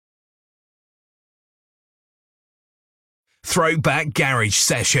Throwback Garage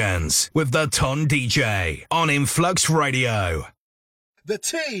Sessions with the Ton DJ on Influx Radio. The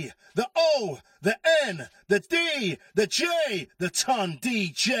T, the O, the N, the D, the J, the Ton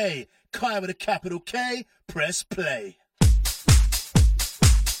DJ. Kai with a capital K, press play.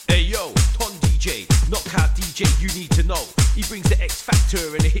 Hey yo, Ton DJ, knockout DJ, you need to know. He brings the X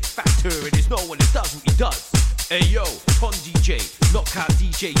factor and the hit factor, and there's no one that does what he does. Hey yo, Ton DJ, knockout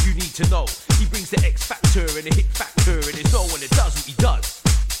DJ, you need to know. He brings the X factor and the hit factor, and there's no one that does what he does.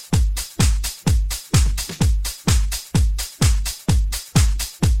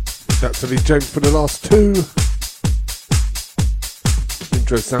 Shout to Lee James for the last two.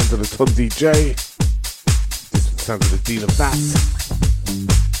 Intro sounds of the Ton DJ. This one sounds of the Dean of Bass.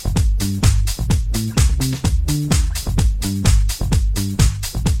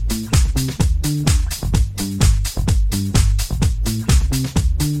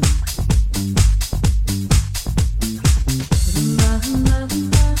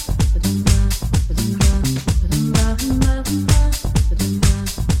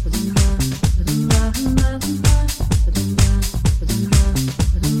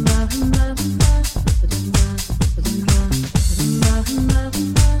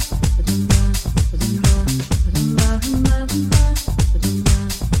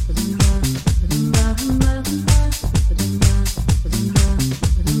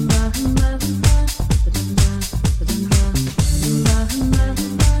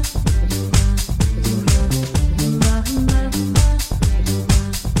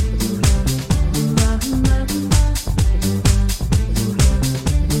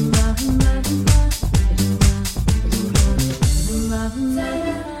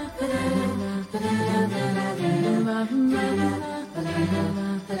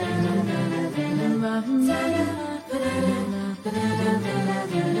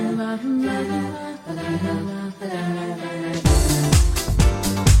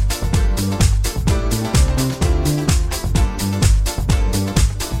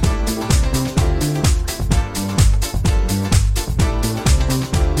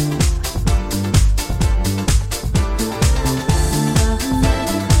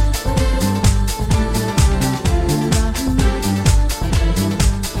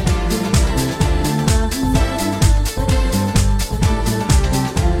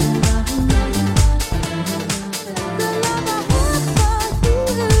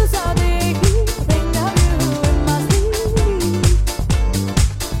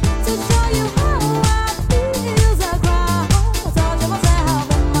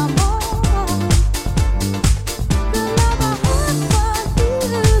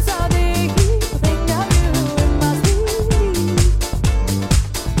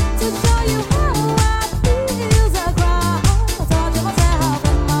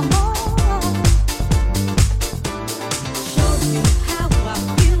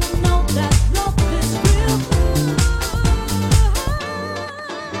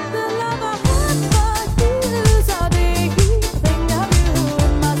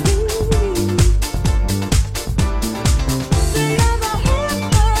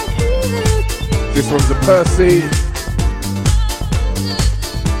 Percy.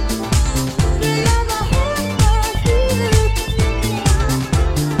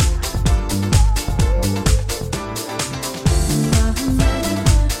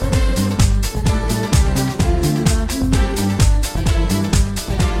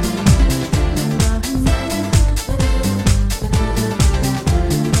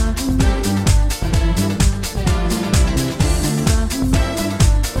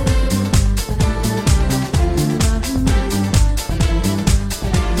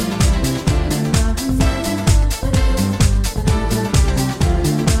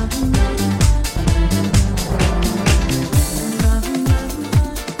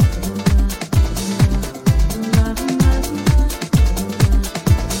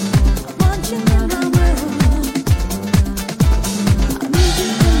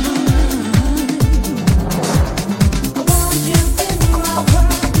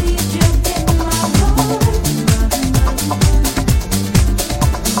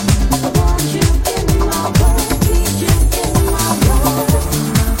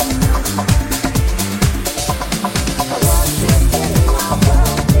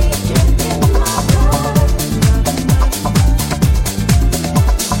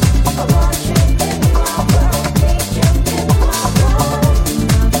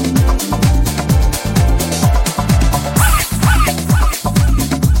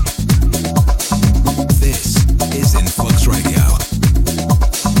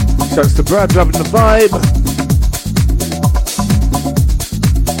 Shouts to Brad, loving the vibe.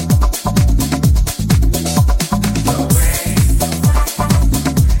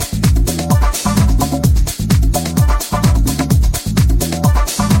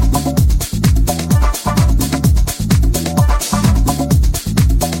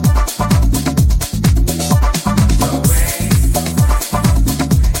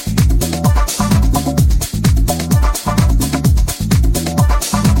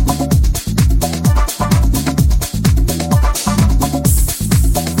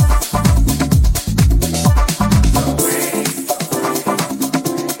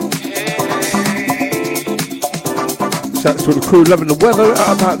 Shouts to the crew loving the weather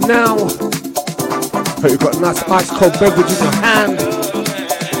right about now. Hope you've got a nice ice cold beverage in your hand.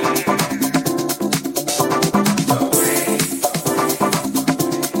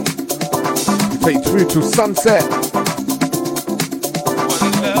 We take you through till sunset.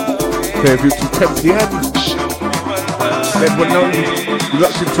 Play with you till 10 PM. Everyone knows you're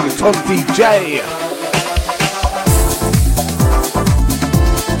locked into the Tom DJ.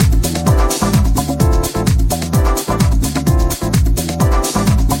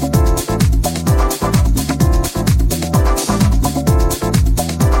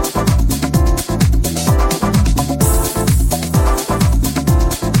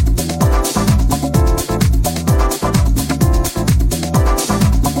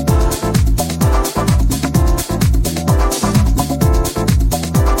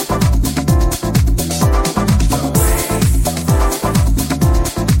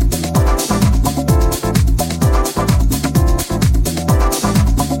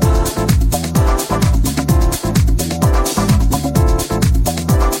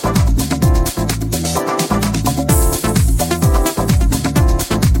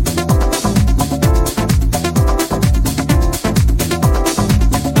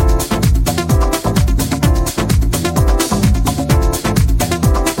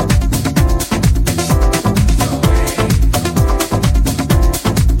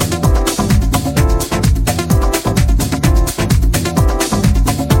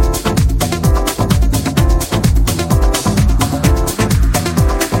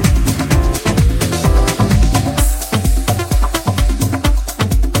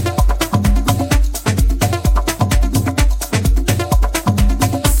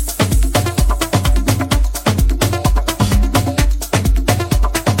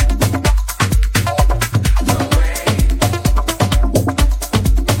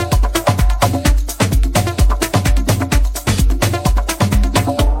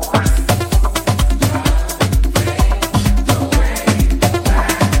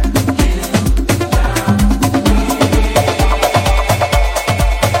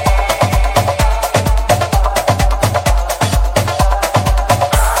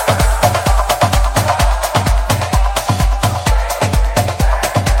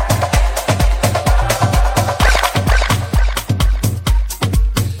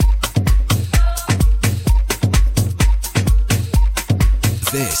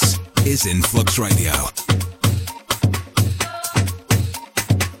 is Influx Radio.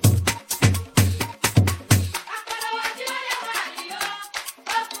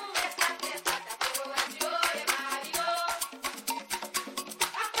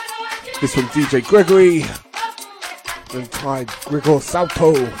 This from DJ Gregory, then Ty Gregor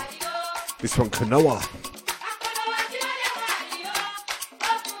Salto. This from Kanoa.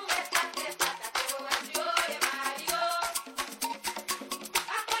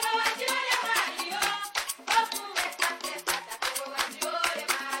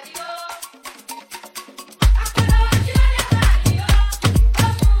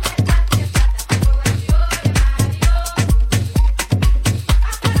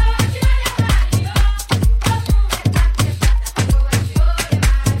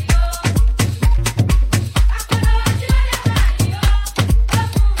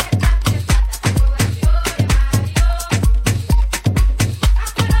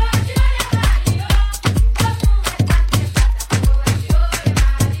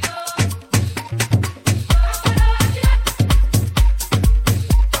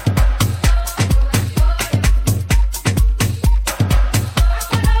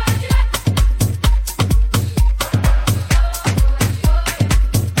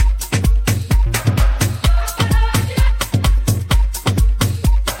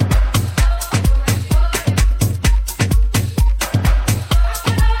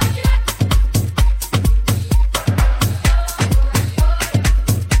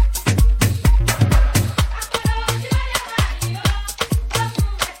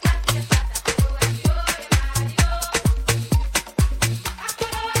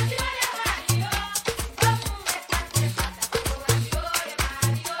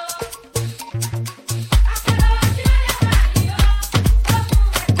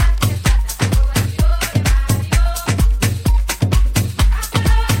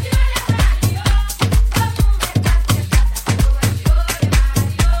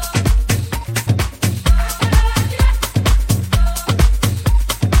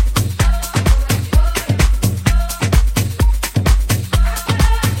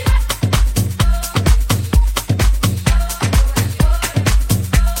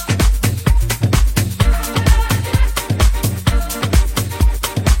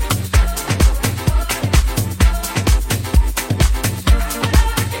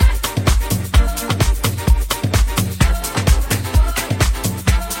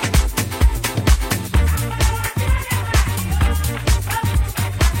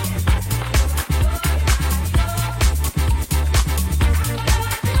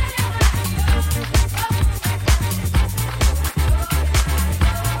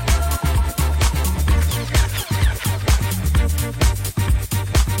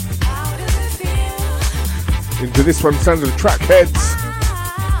 to this one, sounds of the track heads.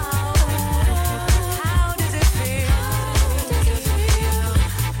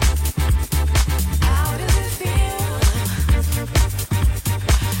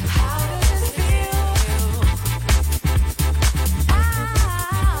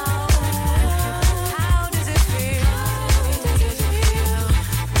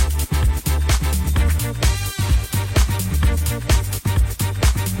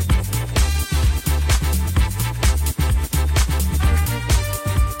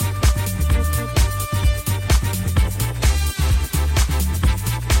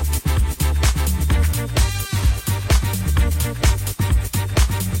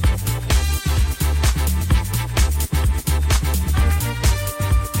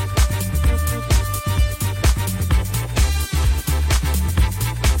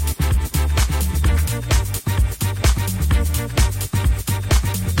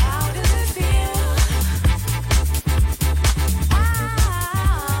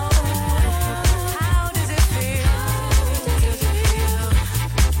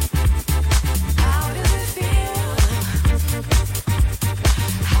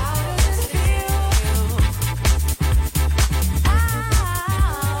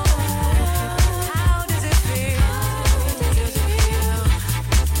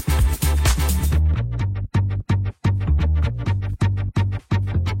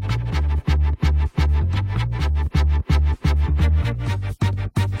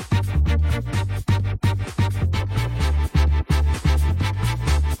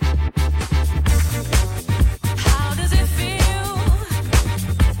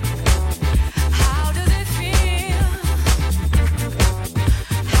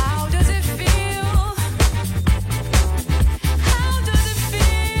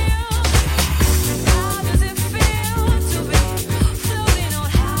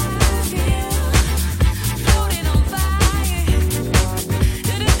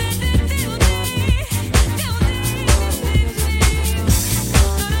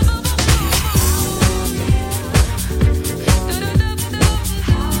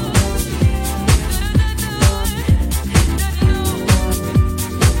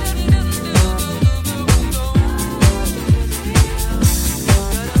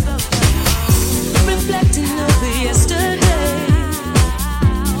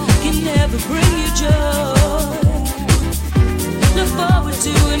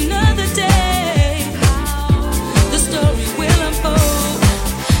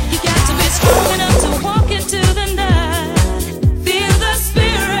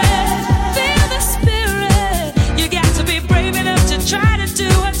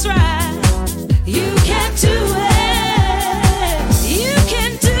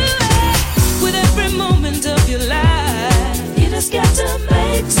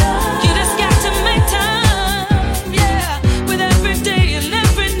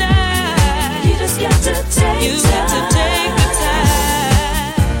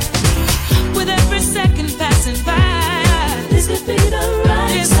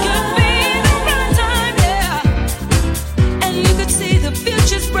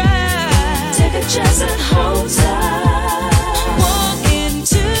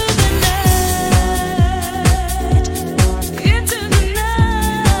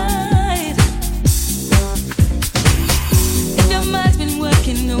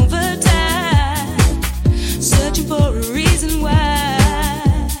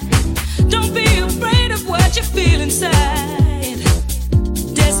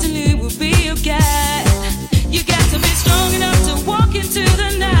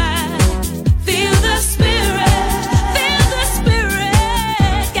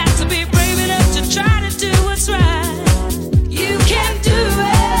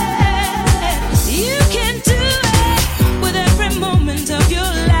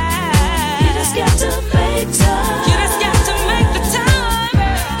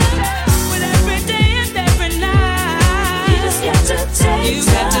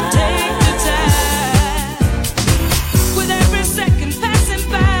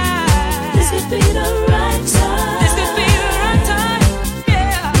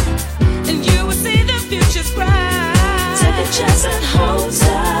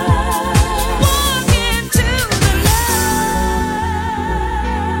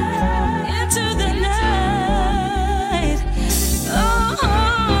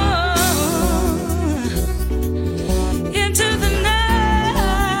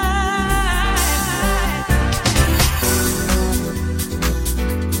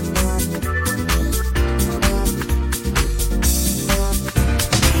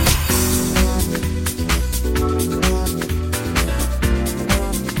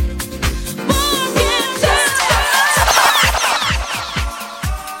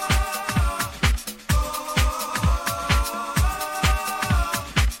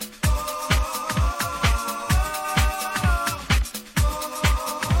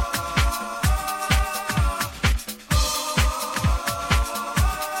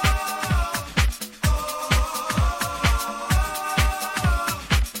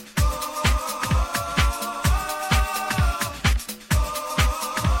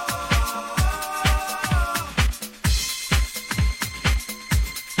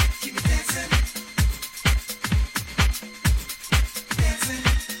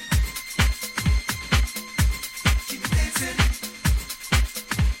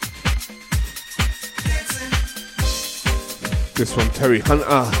 This one, Terry Hunter.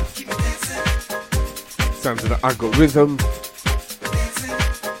 Sounds of the I Got Rhythm.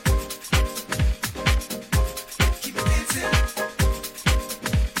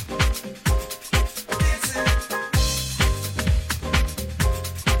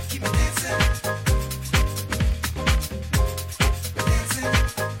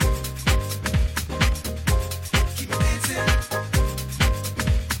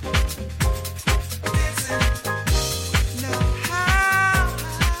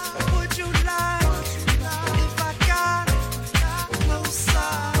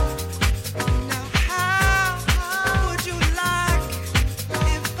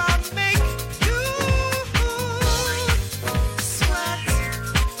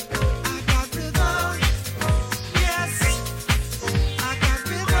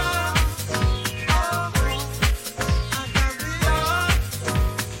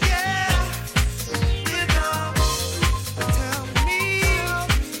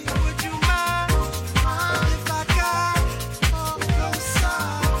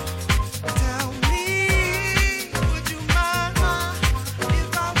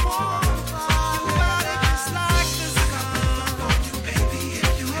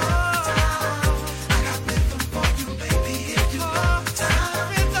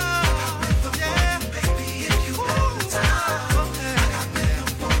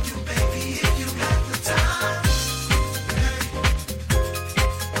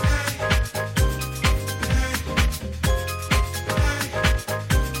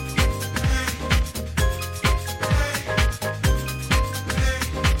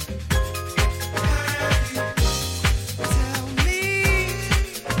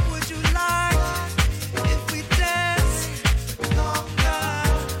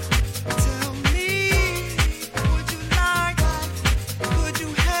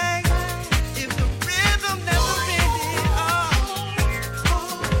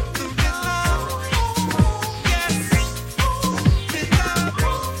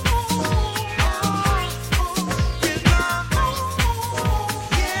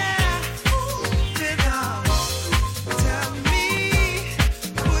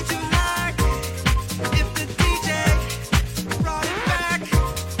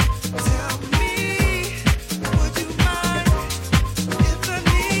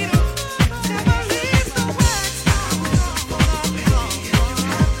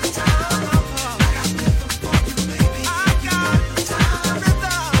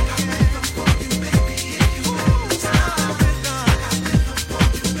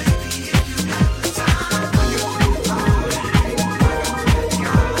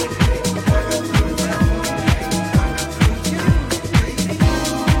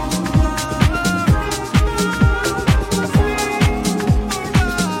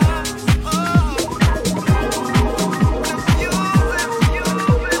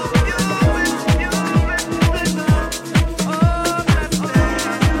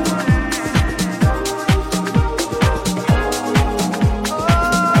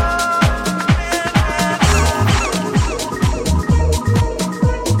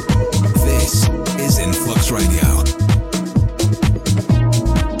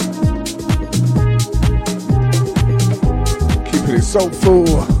 Soulful.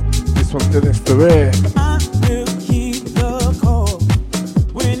 This one's Dennis Ferrer.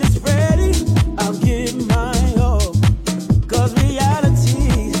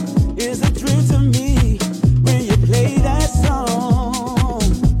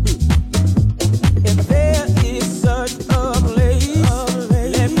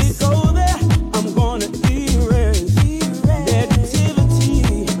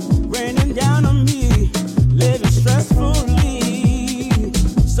 Stressfully,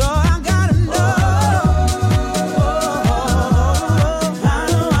 so I gotta know.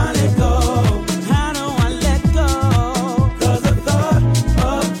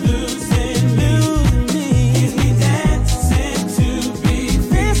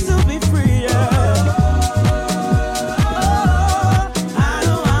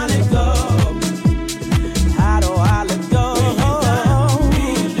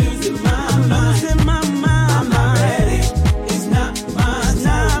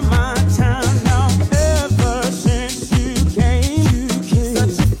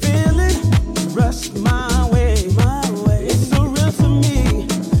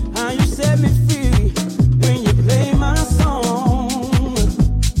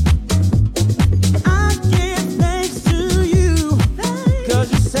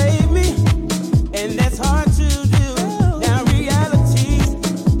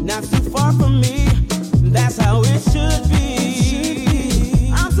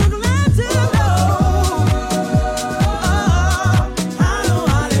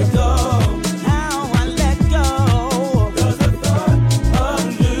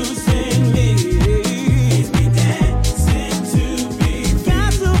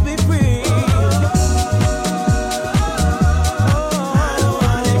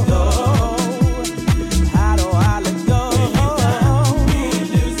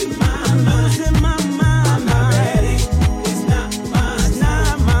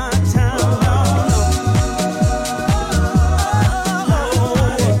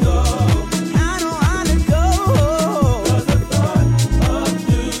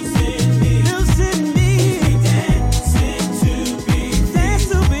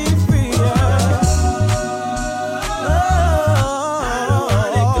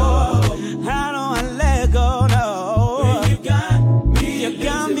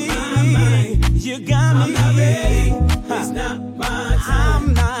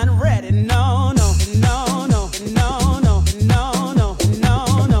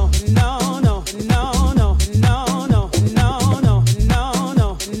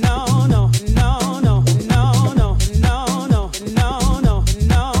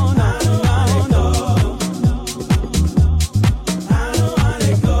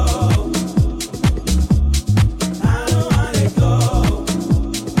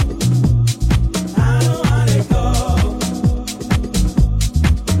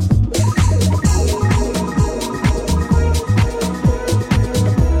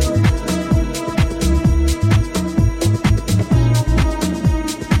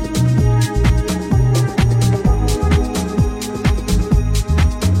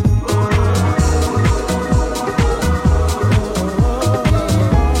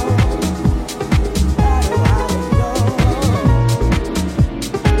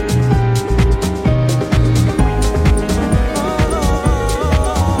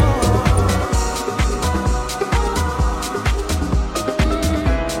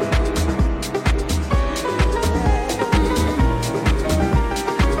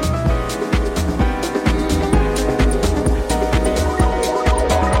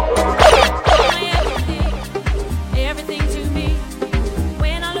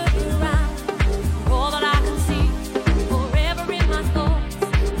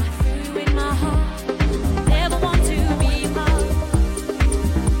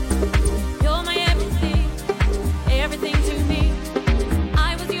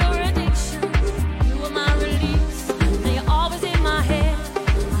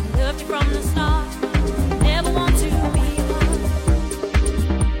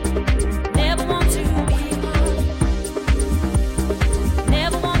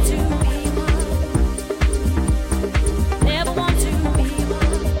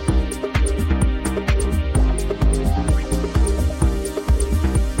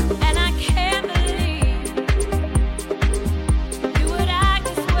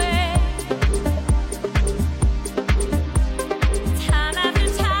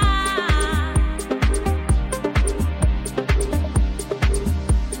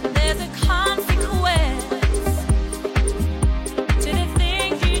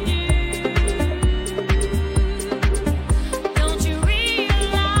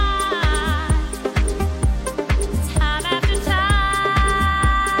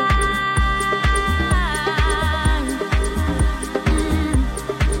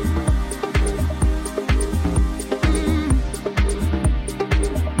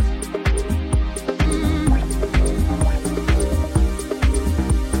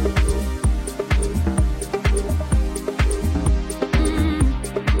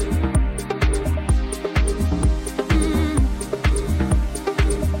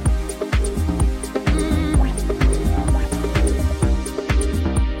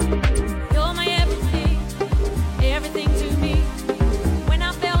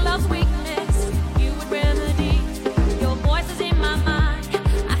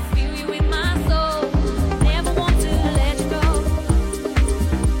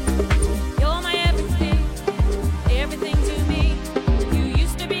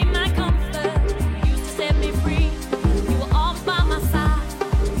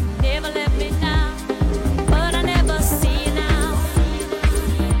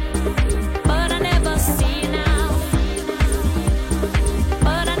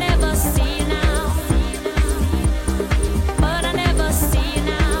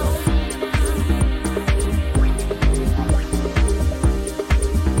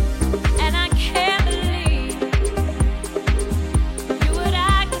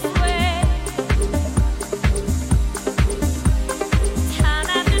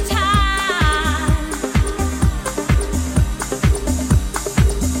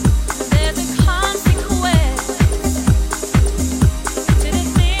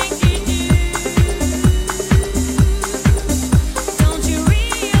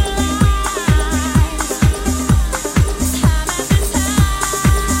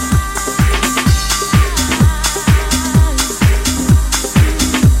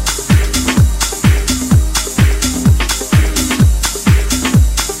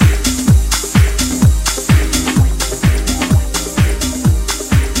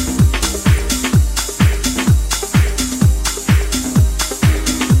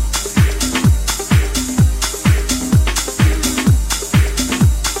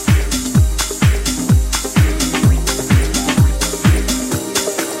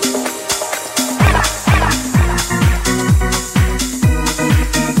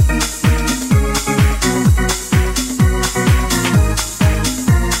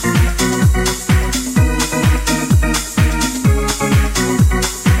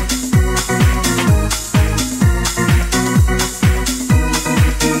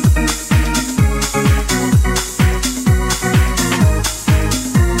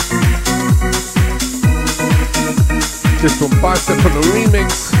 This one, Bicep on the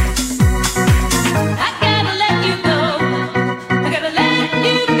remix.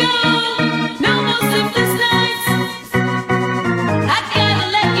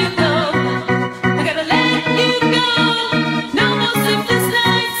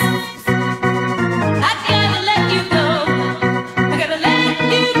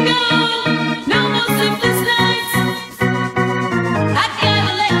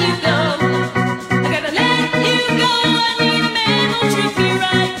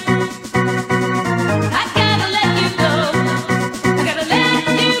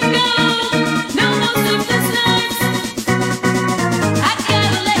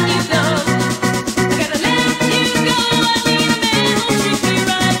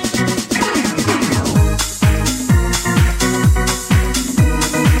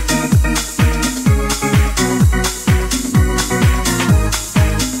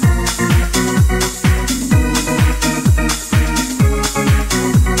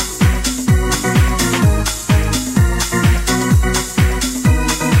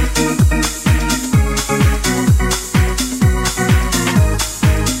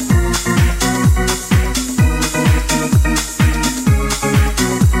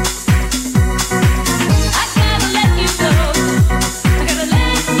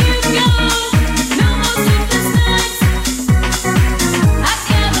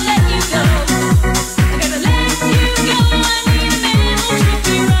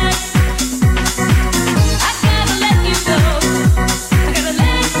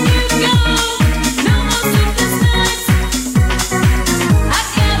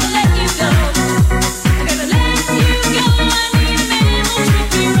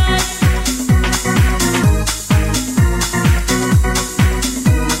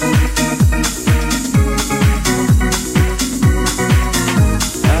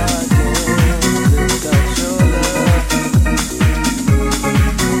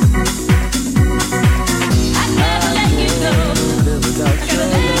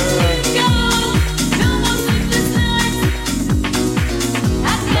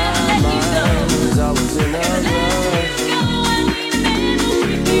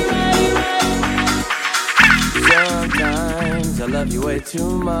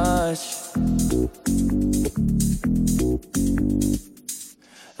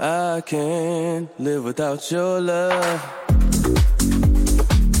 I can't live without your love.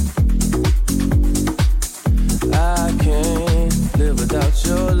 I can't live without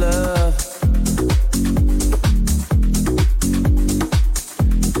your love.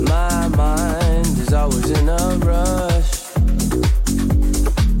 My mind is always in a rush.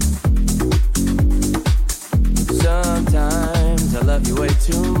 Sometimes I love you way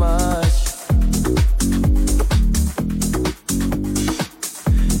too much.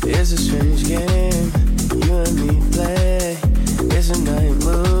 It's a strange game you and me play. It's a night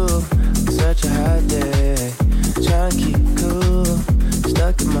move, such a hot day. Trying to keep cool,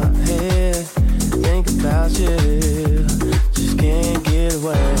 stuck in my head. Think about you, just can't get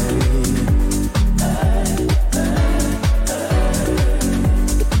away.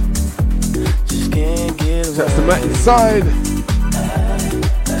 Just can't get away. That's the mat inside.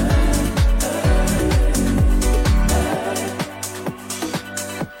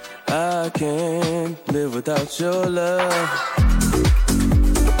 I can't live without your love.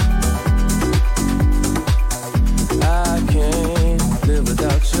 I can't live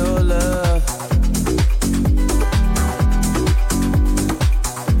without your love.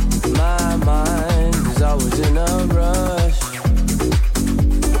 My mind is always in a rush.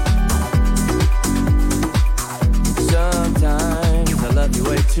 Sometimes I love you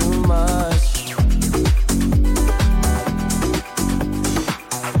way too much.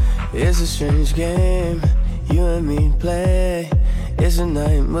 It's a strange game you and me play. It's a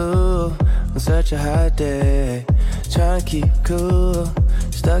night move on such a hot day. Trying to keep cool,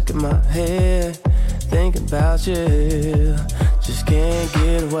 stuck in my head. Thinking about you, just can't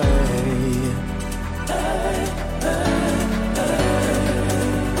get away.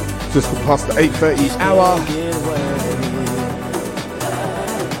 Just past the 8:30 hour.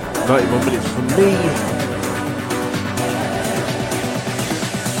 91 minutes from me.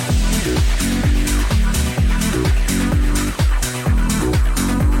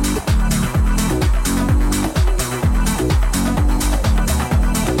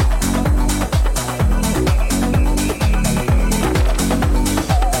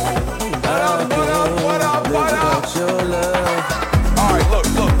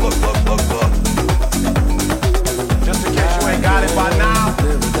 Just in case you ain't got it by now.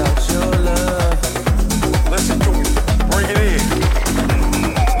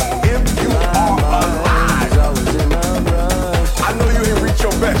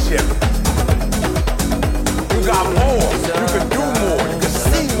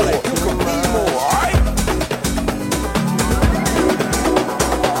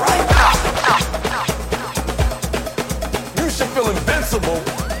 invincible,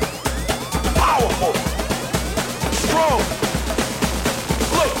 powerful, strong.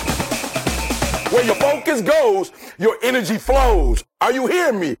 Look, where your focus goes, your energy flows. Are you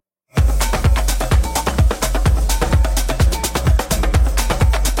hearing me?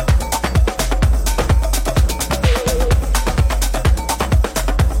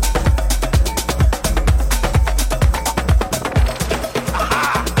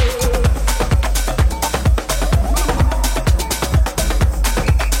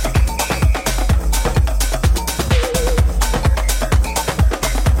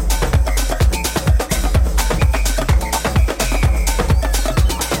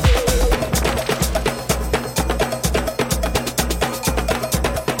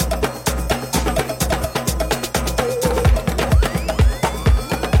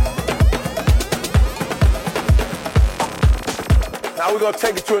 Now we're gonna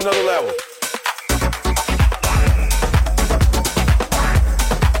take it to another level.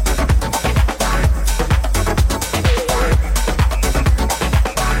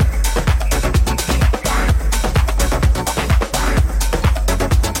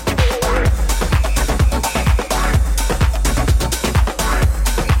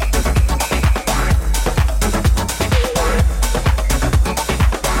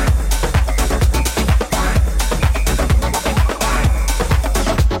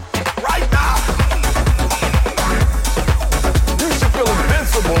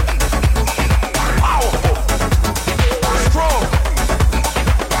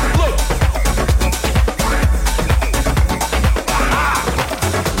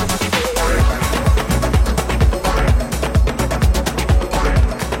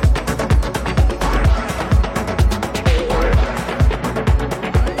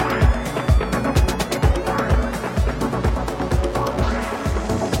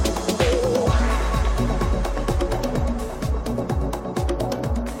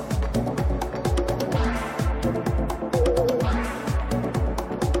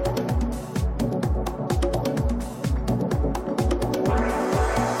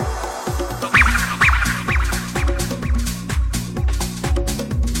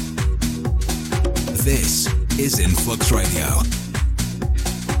 This is Influx Radio.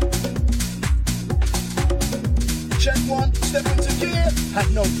 Check one, step into gear,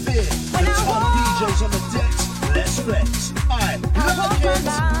 have no fear. The top DJs on the decks, let's flex. I'm Larkins.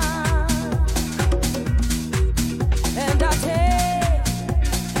 And I take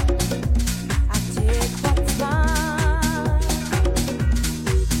what's mine.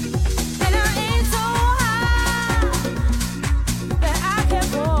 And I ain't so high that I can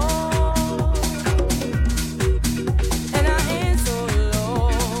fall. And I ain't so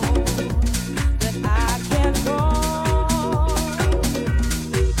low that I can fall.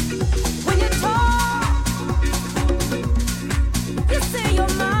 When you talk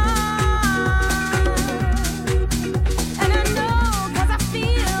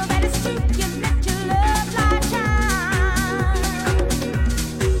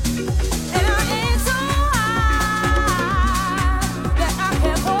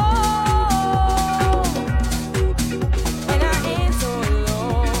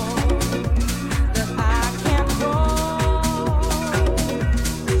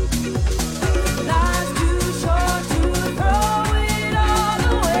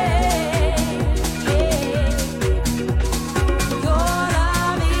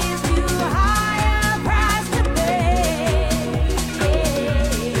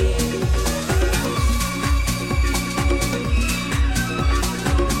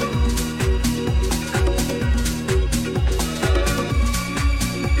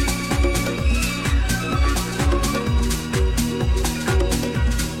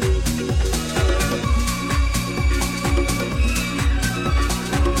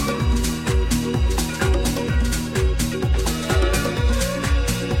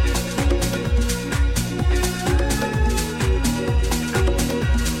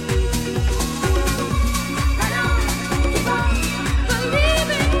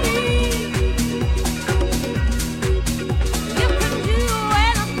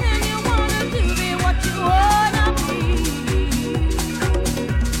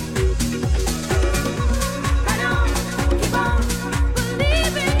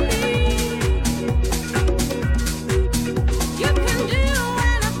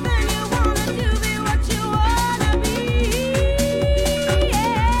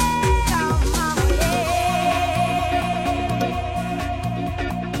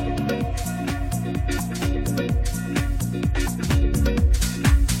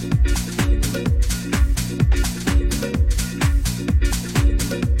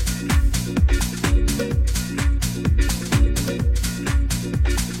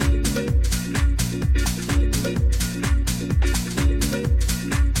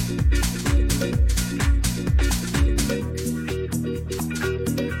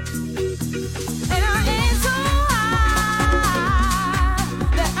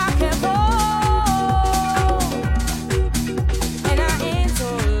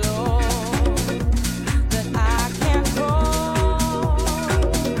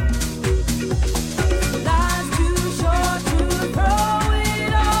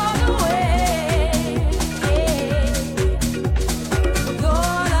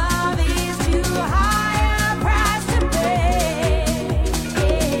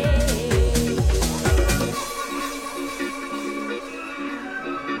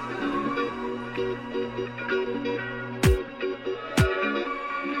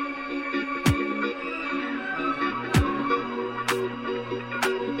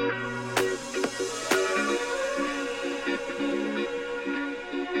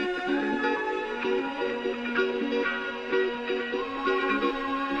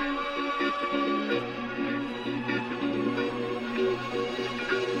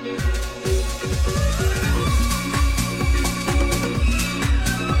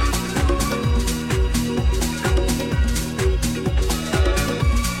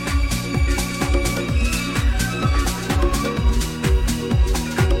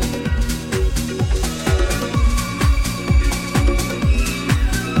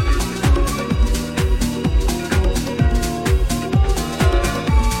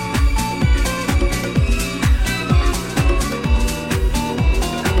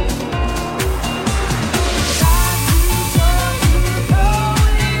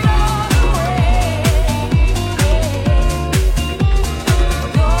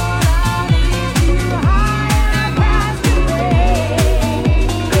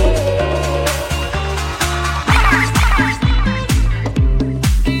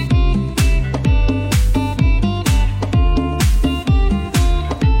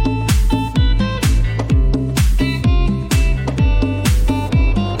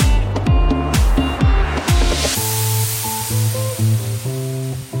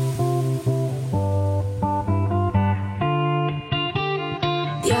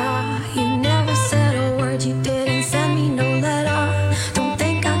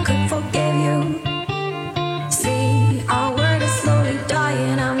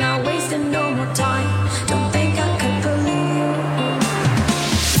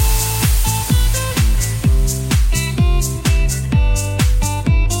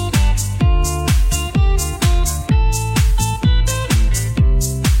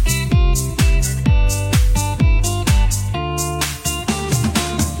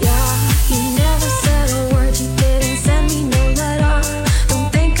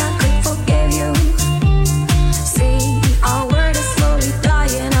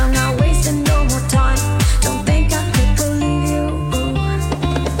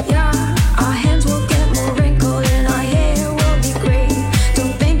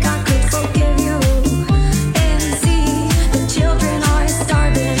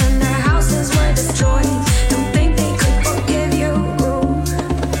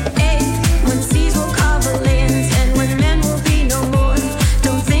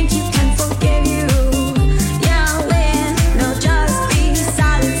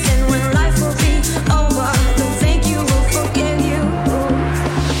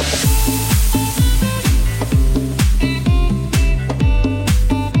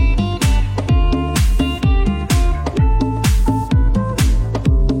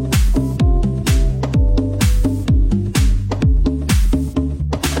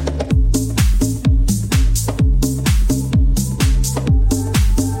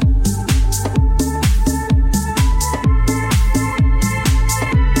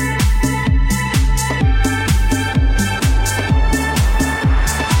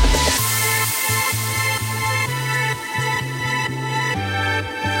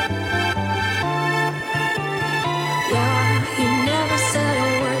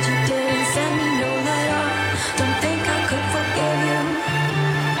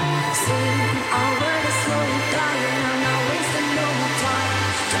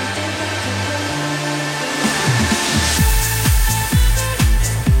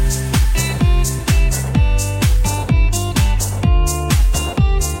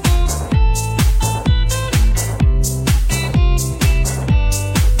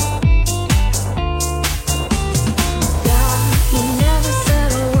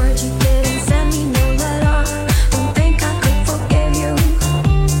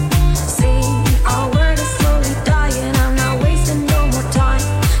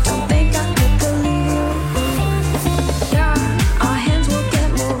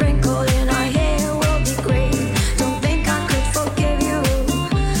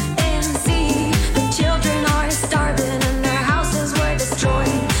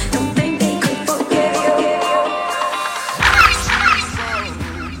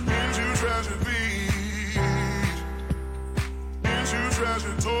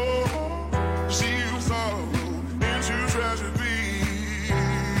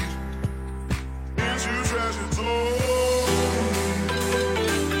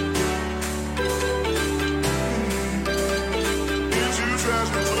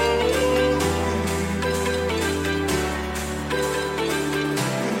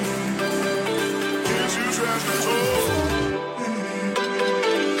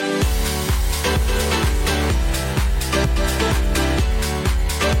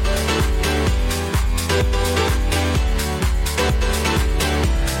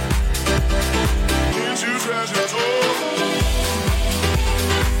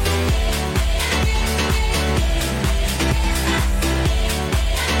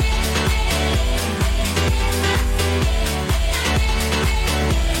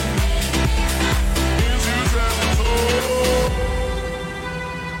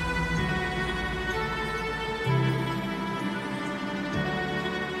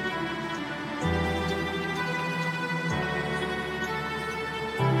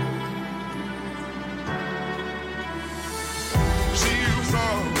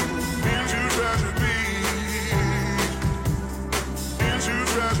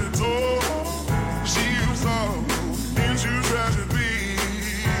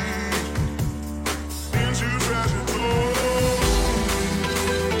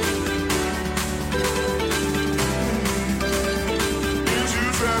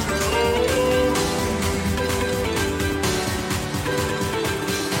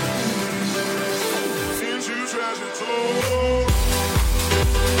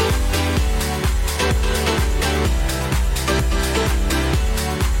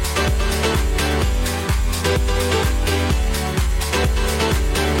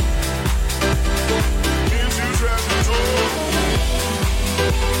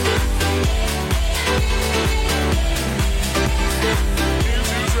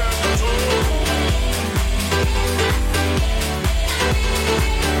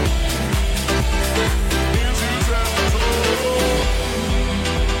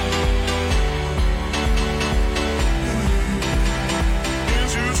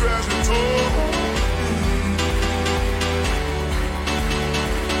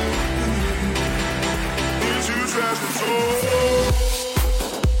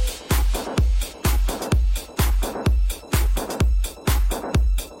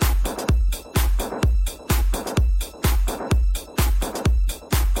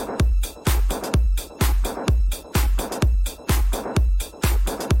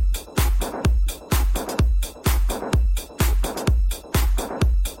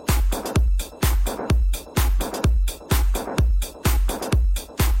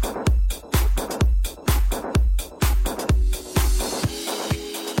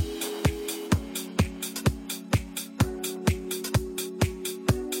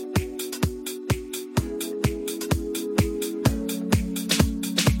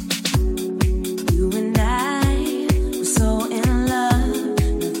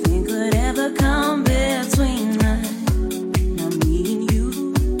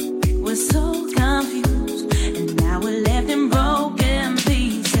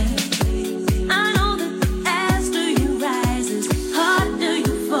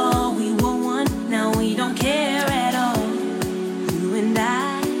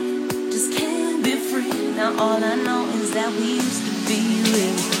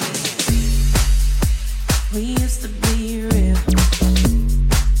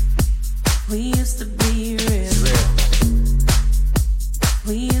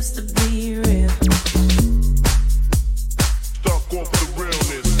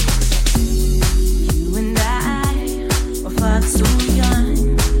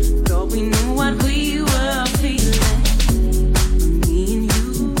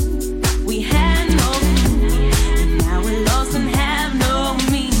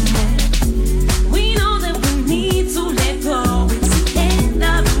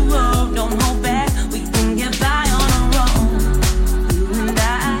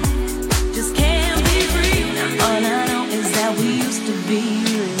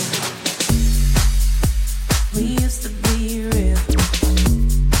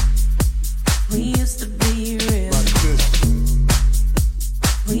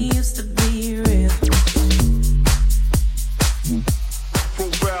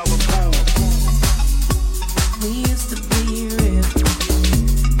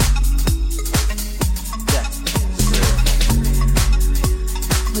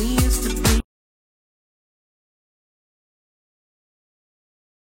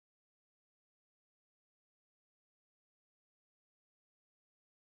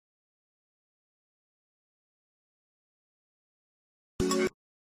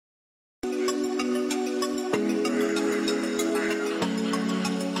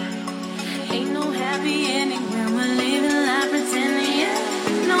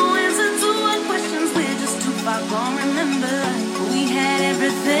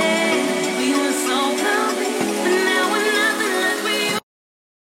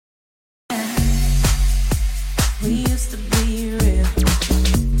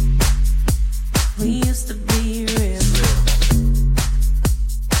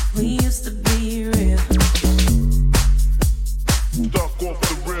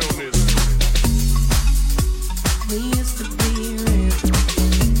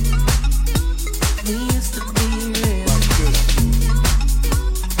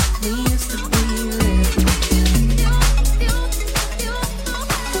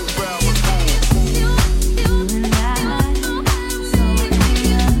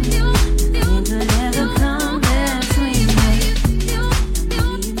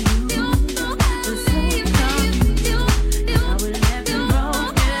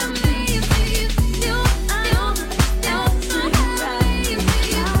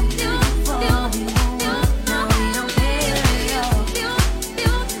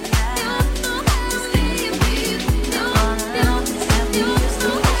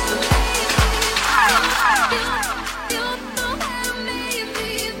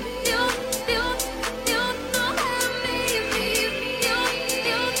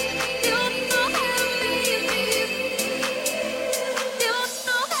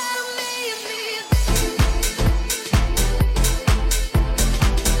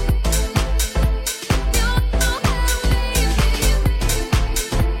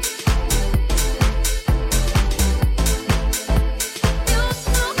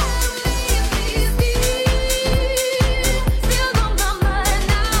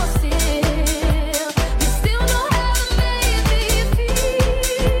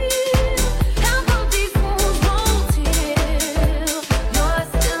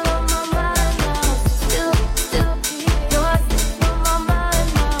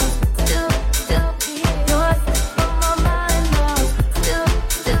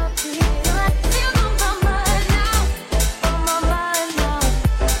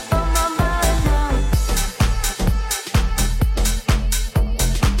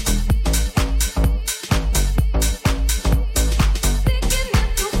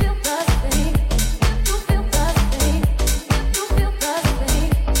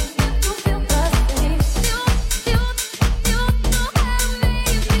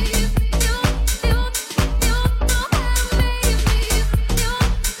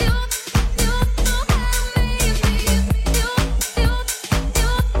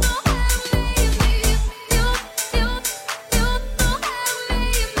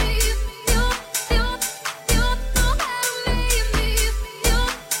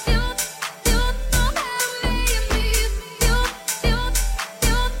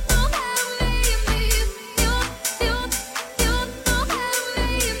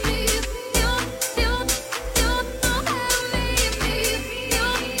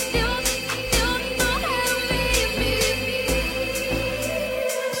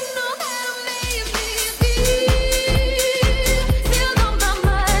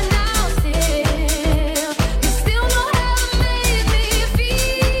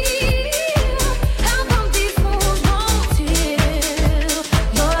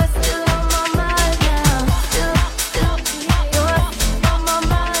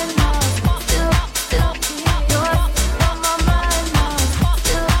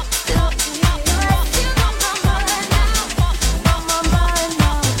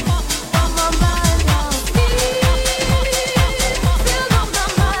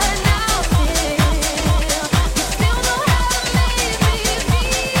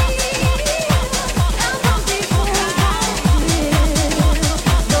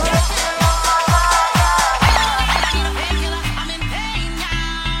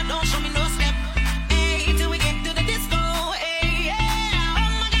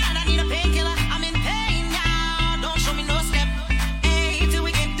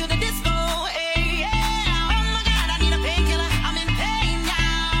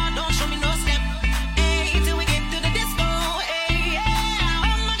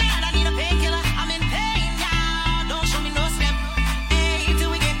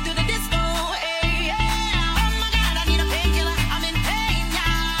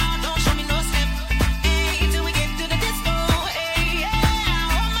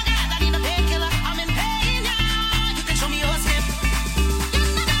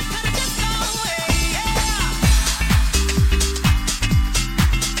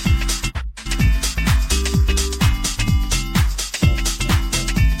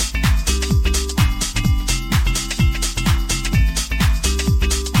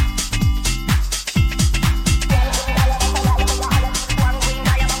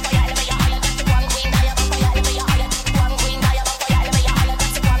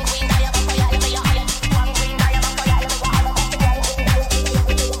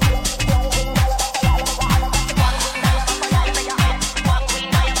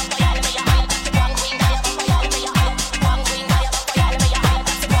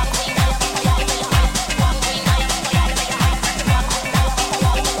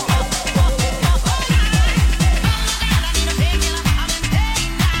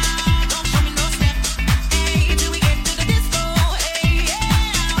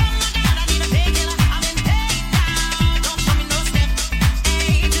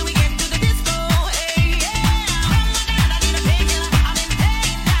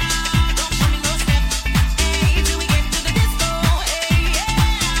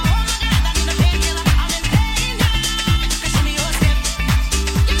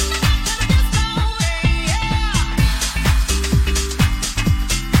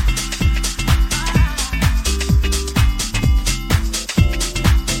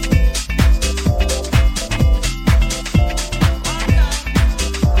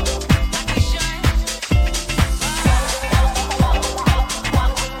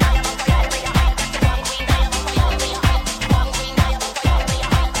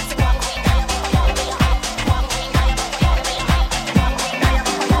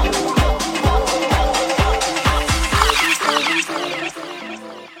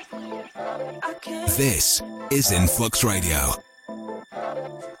This is Influx Radio.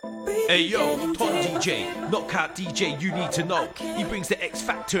 Hey yo, Ton DJ, knockout DJ you need to know. He brings the X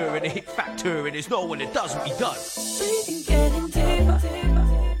factor and the hit factor, and there's no one that does what he does. Breathing, getting deeper.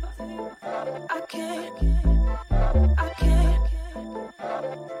 I can't.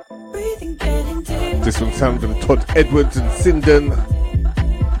 Breathing, getting deeper. This one sounds from Todd Edwards and Sinden.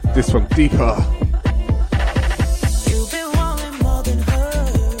 This one deeper. You've been wanting more than her.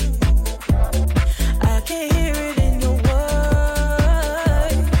 I can hear it in your words.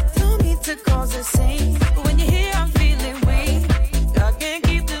 Don't need to cause a scene. But when you're here, I'm feeling weak. I can't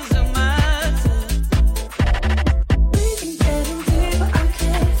keep this in myself. Breathing, getting deeper. I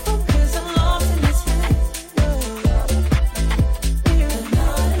can't focus. I'm lost in this head. You're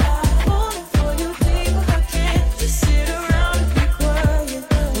not alive. Falling for you deeper. I can't just sit around and be quiet.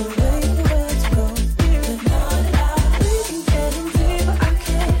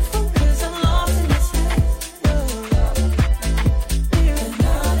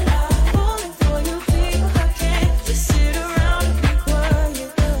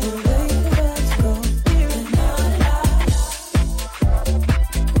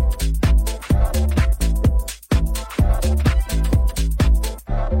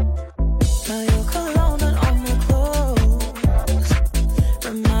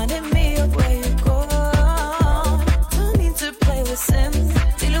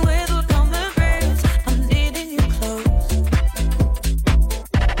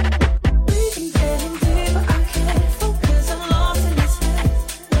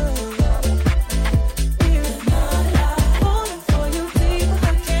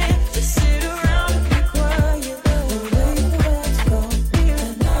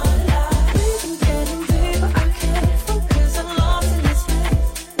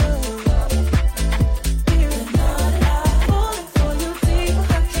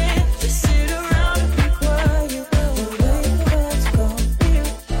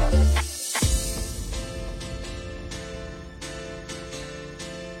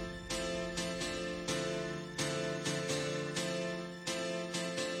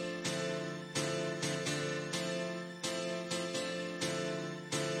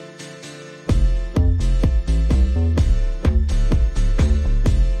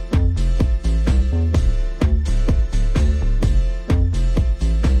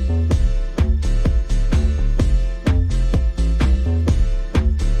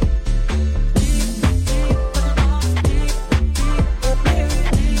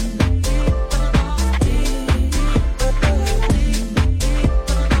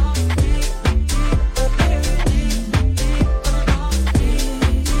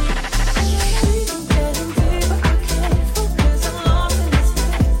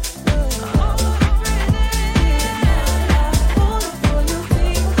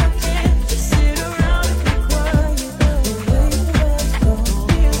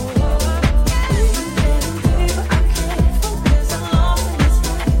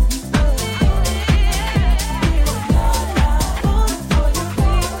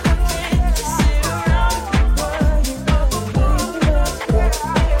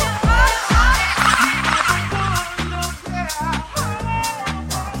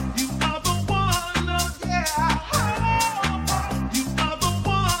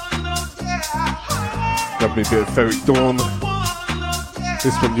 Lovely bit of Ferric Dawn.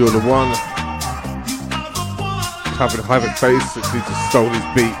 This one, You're the One. Calvin Havoc bass, actually just stole his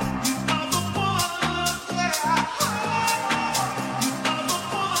beat.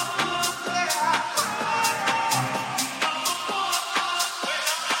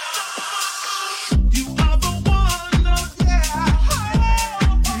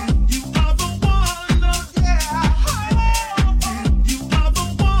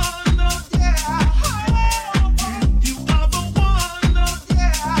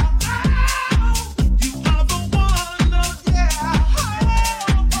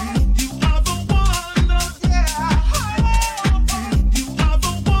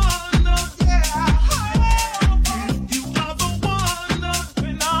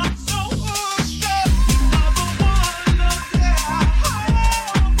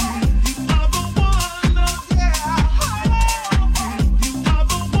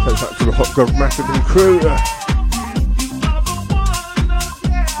 Got Massive and Crew.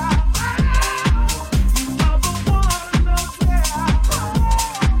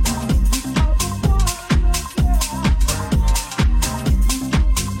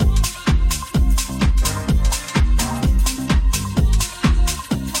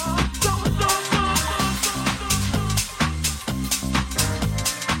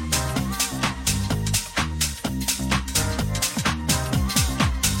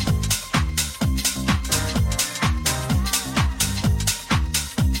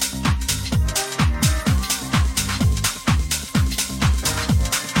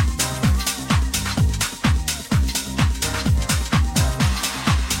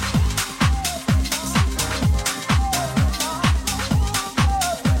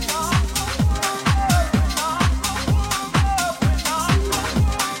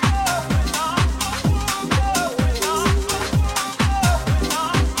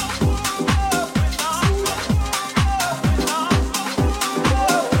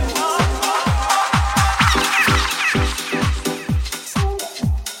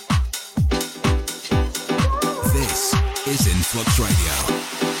 Influx Radio.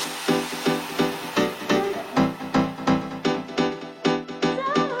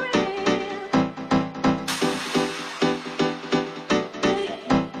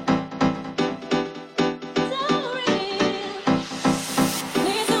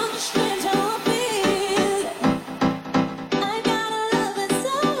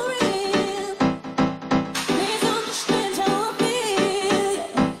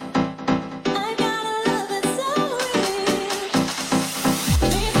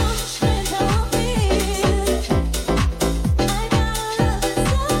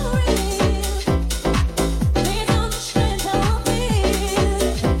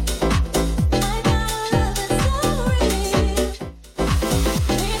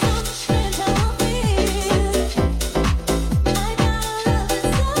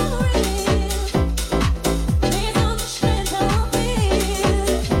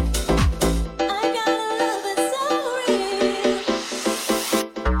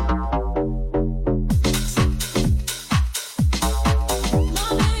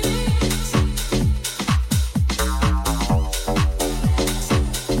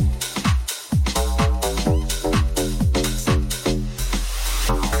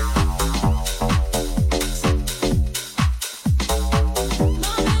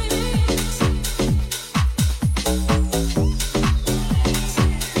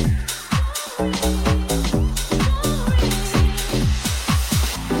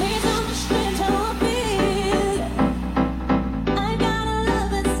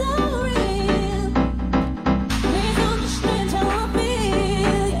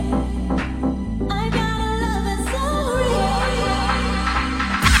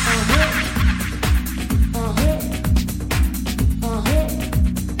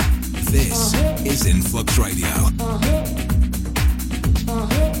 Influx Radio.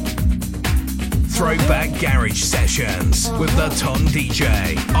 Throwback Garage Sessions with the Ton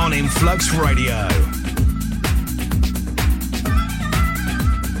DJ on Influx Radio.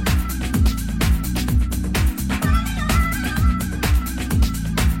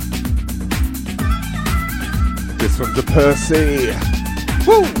 This one's a Percy.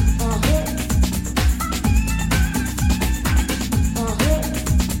 Woo!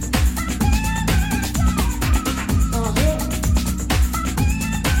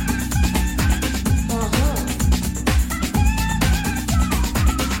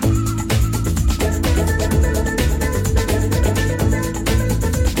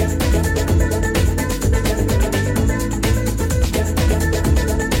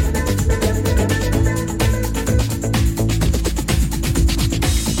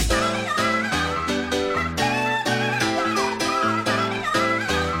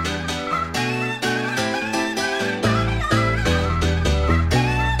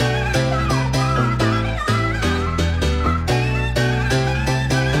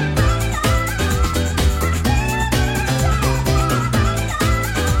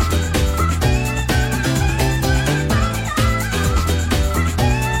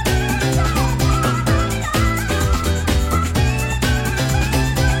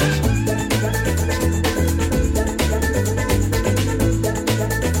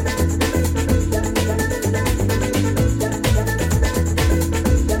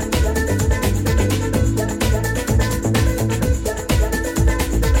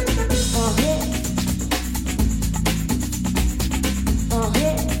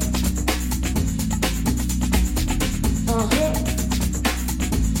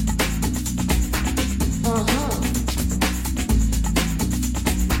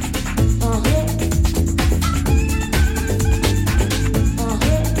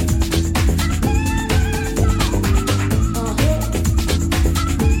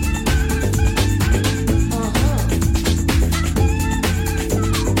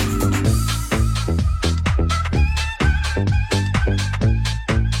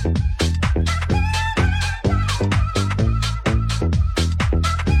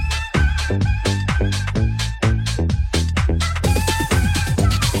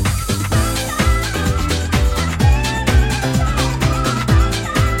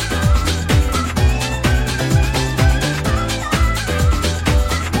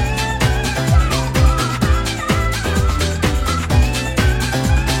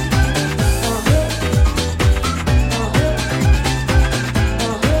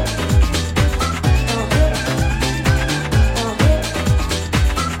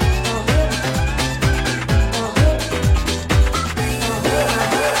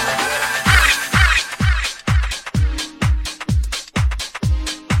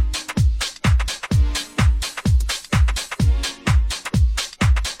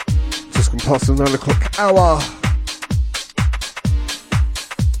 Past the 9 o'clock hour.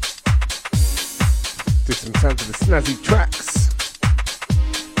 Some sounds of the snazzy tracks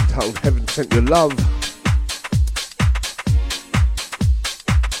entitled Heaven Sent Your Love.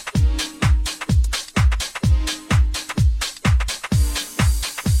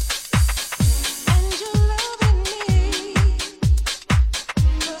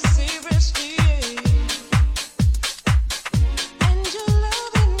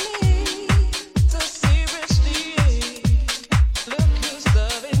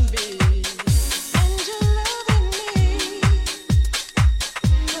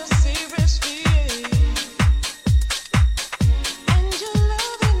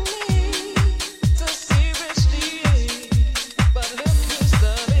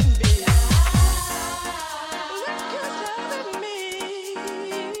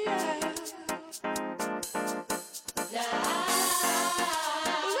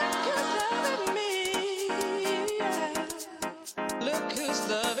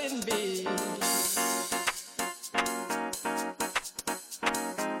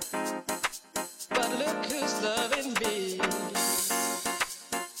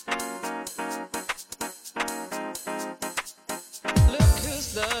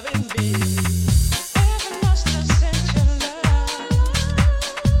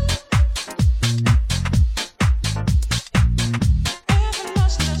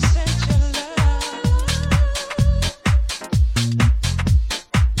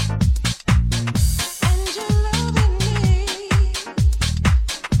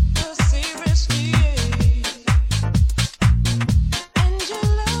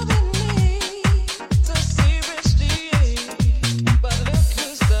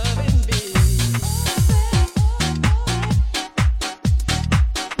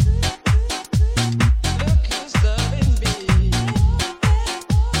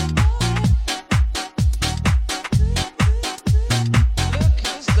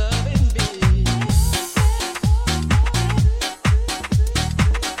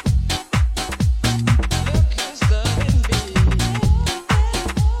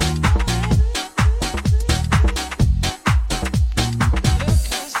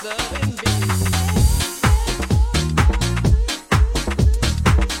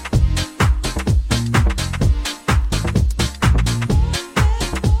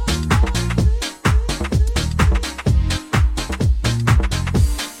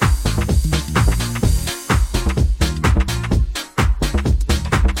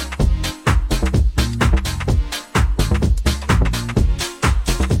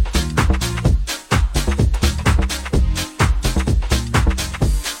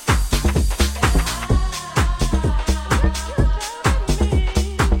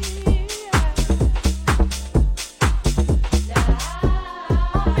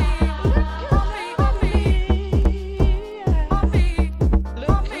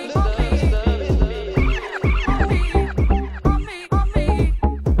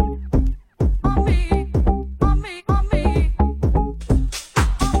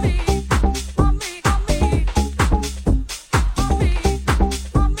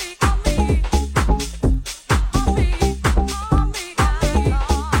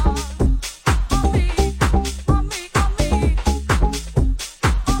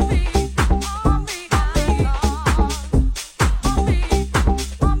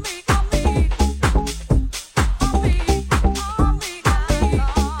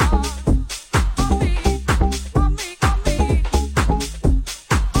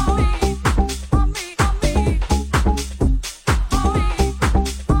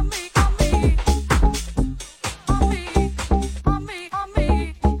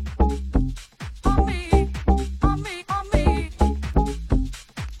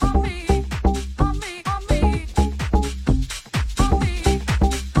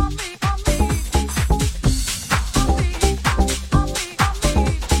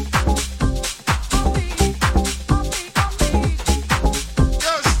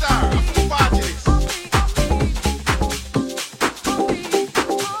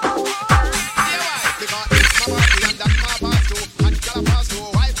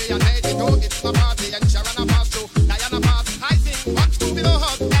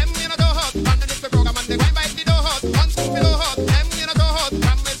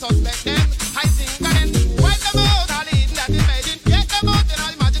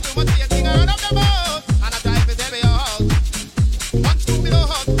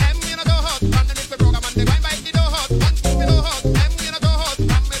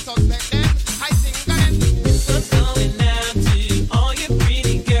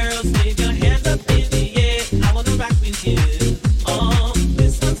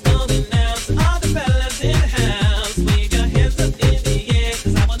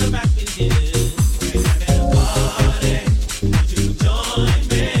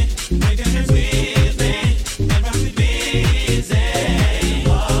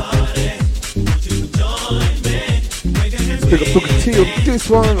 Big up Booker T on this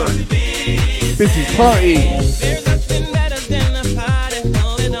one. Busy party. There's nothing better than a party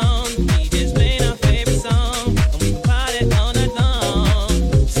going on. DJ's playing our favorite song, and we can party all night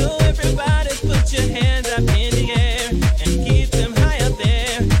long. So everybody put your hands up in the air and keep them high up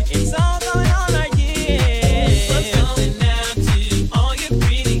there. It's all going on right here. What's going down to all you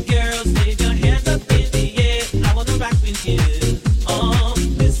pretty girls? Wave your hands up in the air. I wanna rock with you. Oh,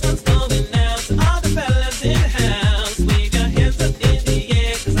 this one's going out to all the fellas in the house. Wave your hands up in the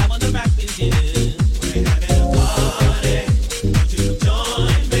air, 'cause I wanna rock with you. We're having a party. Won't you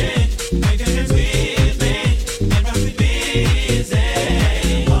join me? Wave your hands with me and rock with me.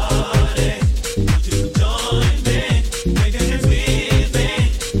 Say party. Won't you join me? Wave your hands with me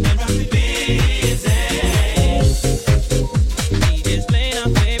and rock with me. Say DJ's playing our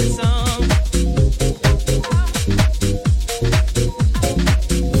favorite song.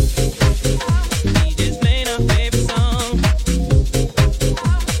 DJ's playing our favorite song.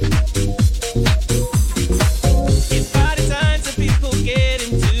 It's party time, so people get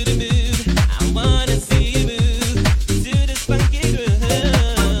into the mood. I wanna see you move to this funky groove.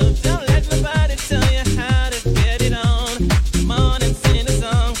 Don't let nobody tell you how to get it on. Come on and sing a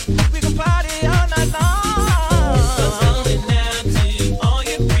song. We can party all night long. What's going down to all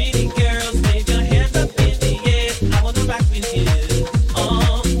you pretty girls? Wave your hands up in the air. I wanna rock with you.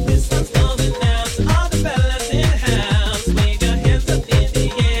 Oh, this one's going out to all the fellas in the house. Wave your hands up in the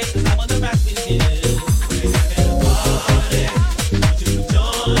air, 'cause I wanna rock with you. We're having a party. Won't you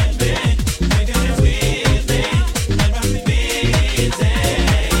join me? Wave your hands with me and rock with me. Say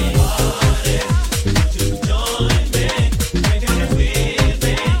party. Won't you join me? Wave your hands with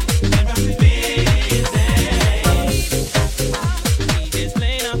me and rock with me. Say DJ's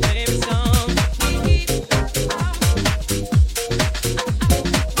playing our favorite song.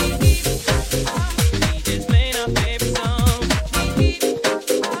 DJ's playing our favorite song.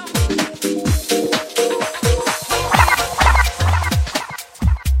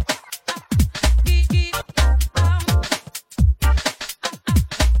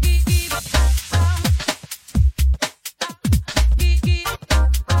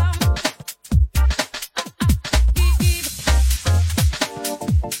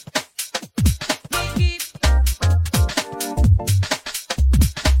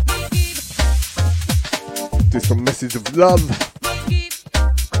 Do some message of love.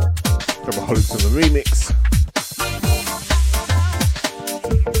 Double Hollis on the remix.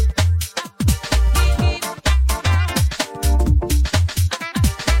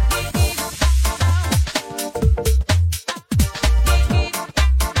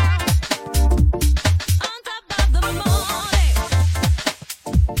 On top of the morning,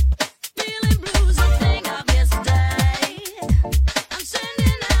 feeling blues, I think of yesterday. I'm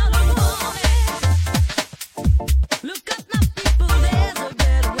sending out a warning. Look up, my people, there's a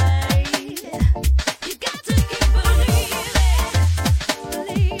better way. You got to keep believing.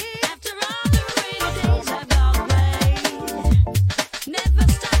 After all the rainy days have gone away, never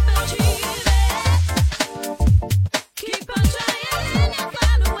stop achieving. Keep on trying and you'll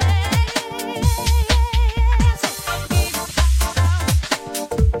find a way.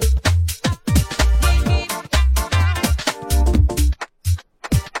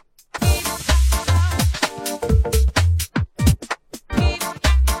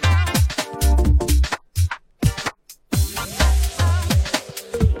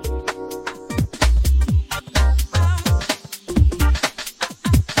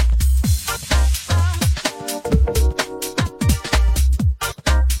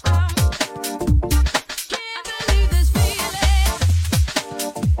 Can't believe this feeling.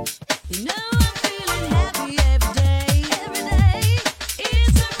 You know I'm feeling happy every day. Every day,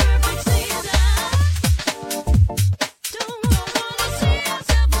 it's a perfect season. Don't wanna see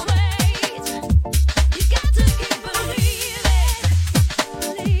yourself wait. You got to keep believing.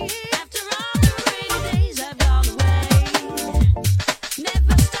 After all the rainy days have gone away,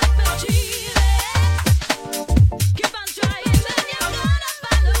 never stop achieving. Keep on trying, and you're gonna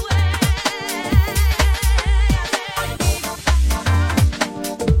find a way.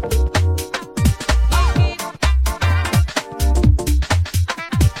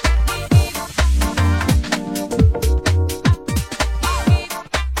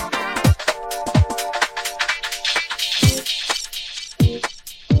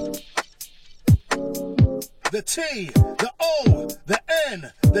 The T, the O, the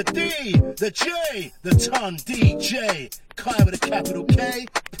N, the D, the J, the Ton DJ. Kai with a capital K,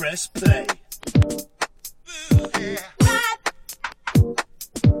 press play.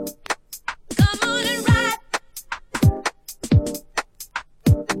 Come on and ride.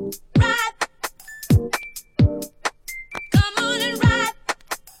 Ride. Come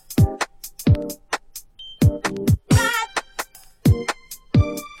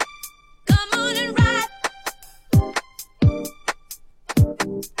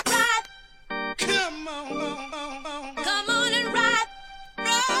Come on and ride.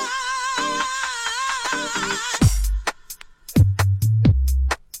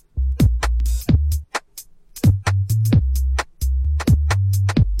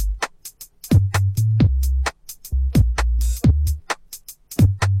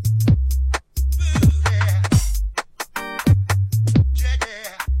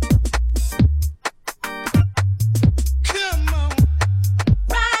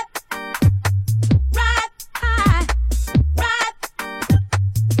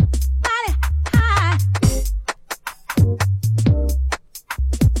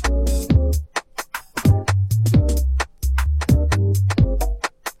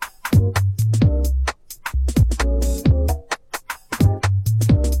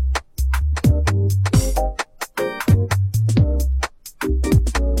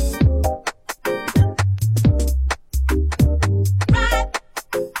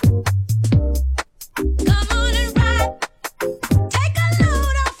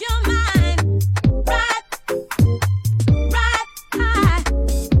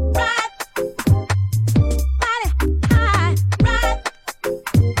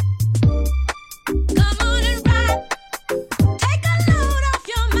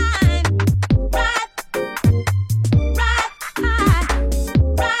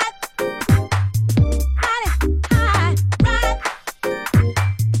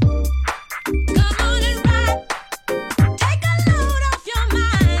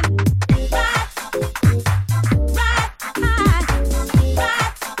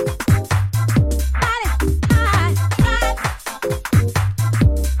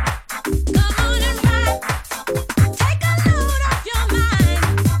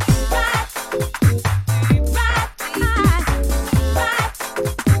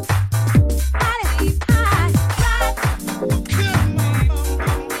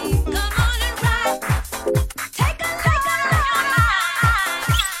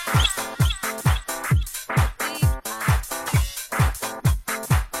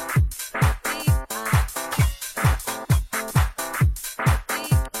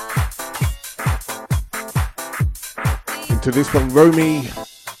 To this one, Romy,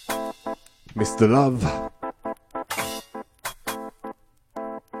 Mr. Love.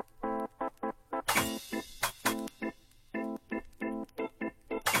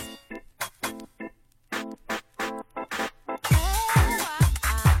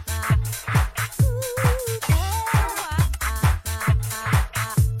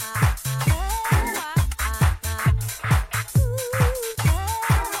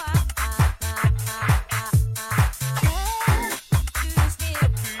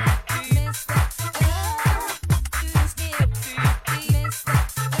 Mister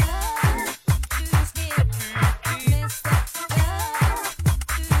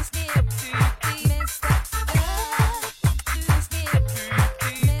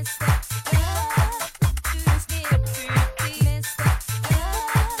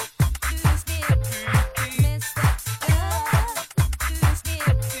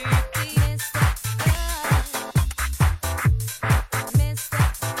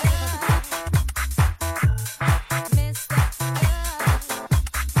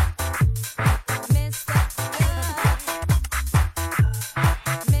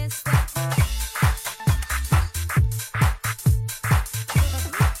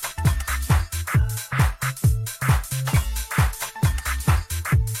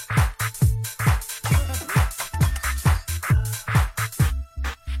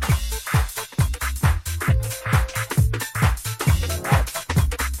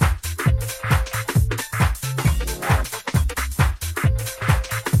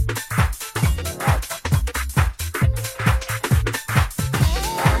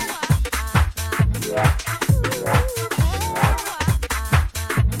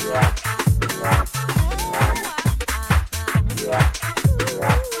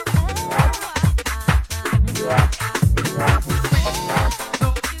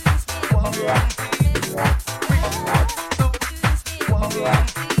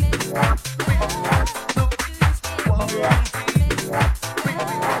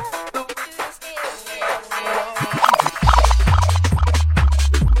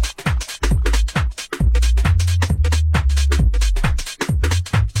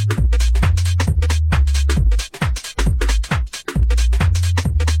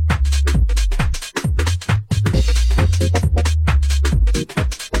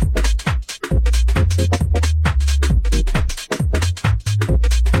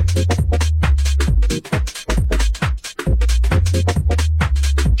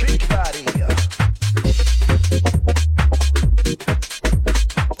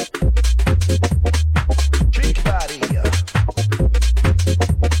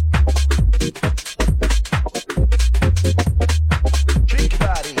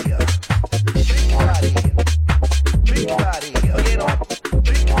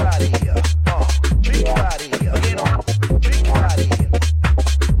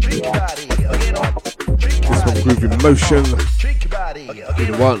Emotion. Be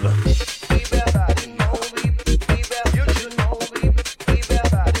the one.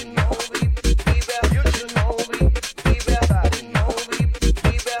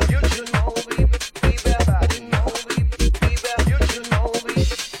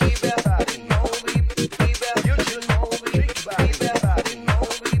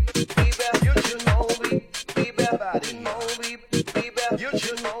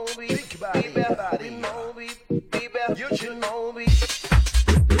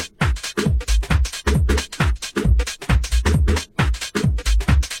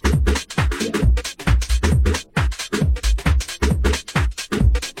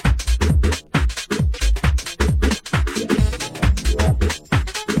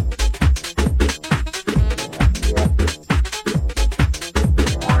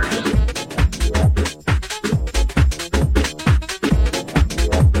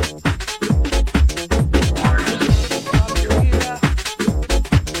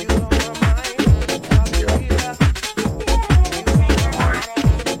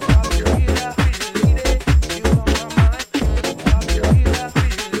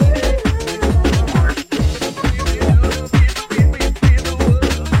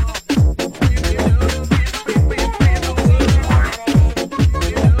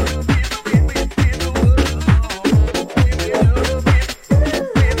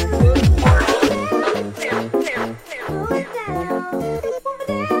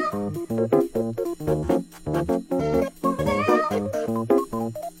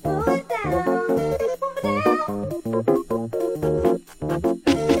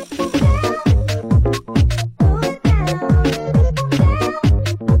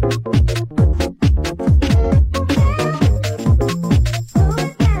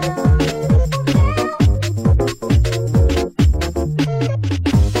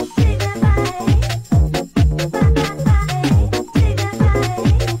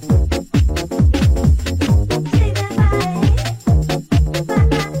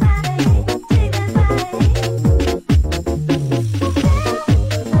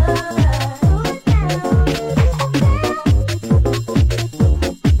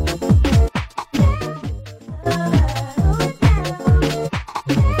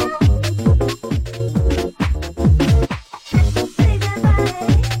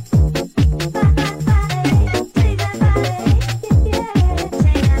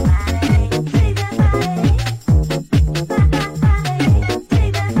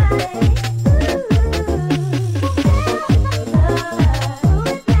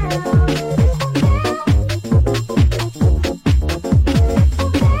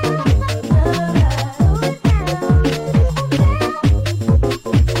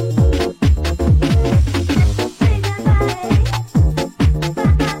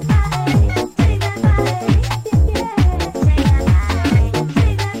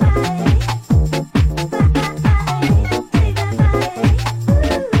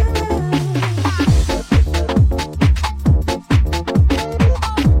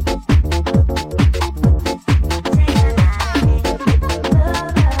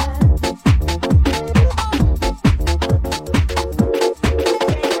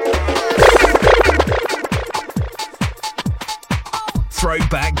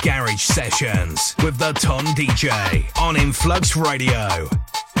 Throwback Garage Sessions with the Ton DJ on Influx Radio.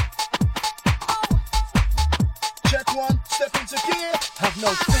 Check one, step into gear, have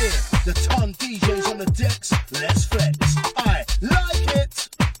no fear. The Ton DJ's on the decks, let's flex. I like it.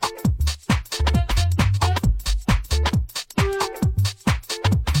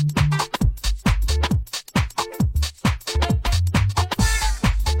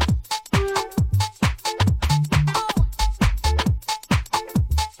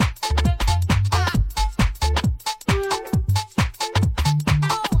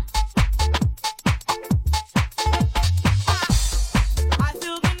 I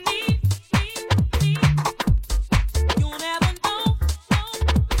feel the need. You never know.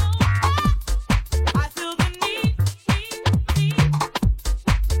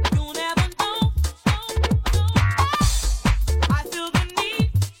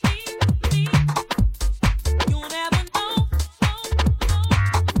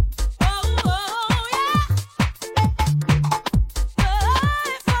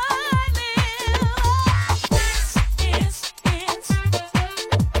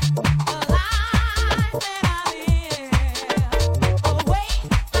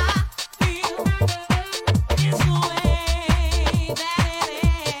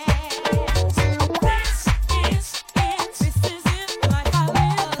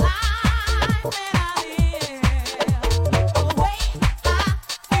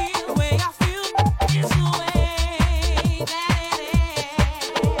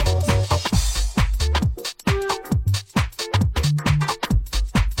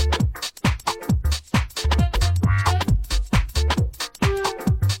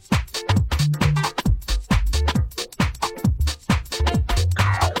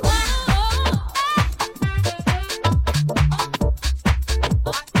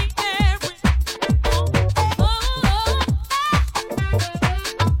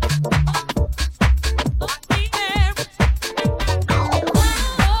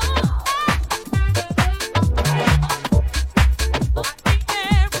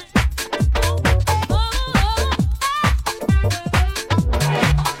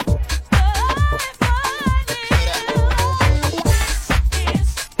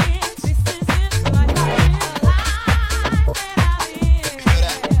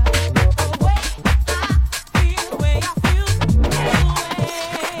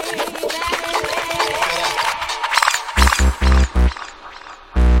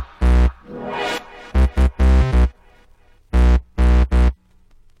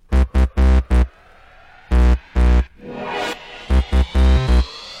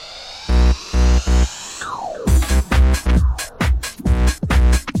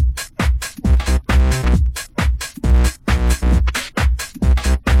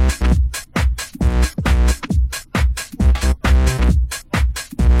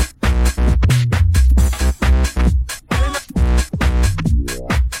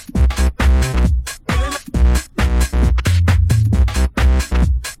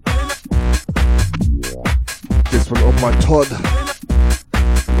 my Todd.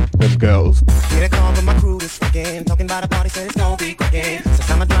 Them girls. Get a call from my crew this weekend. Talking about a party, said it's gonna be quick.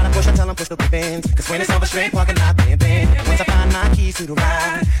 So I'm trying to push, I tell them push the ribbons. Cause when it's over straight, parking lot pimping. And once I find my keys to the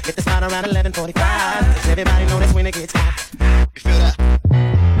ride, hit the spot around 11:45. Cause everybody know that's when it gets hot. You feel that?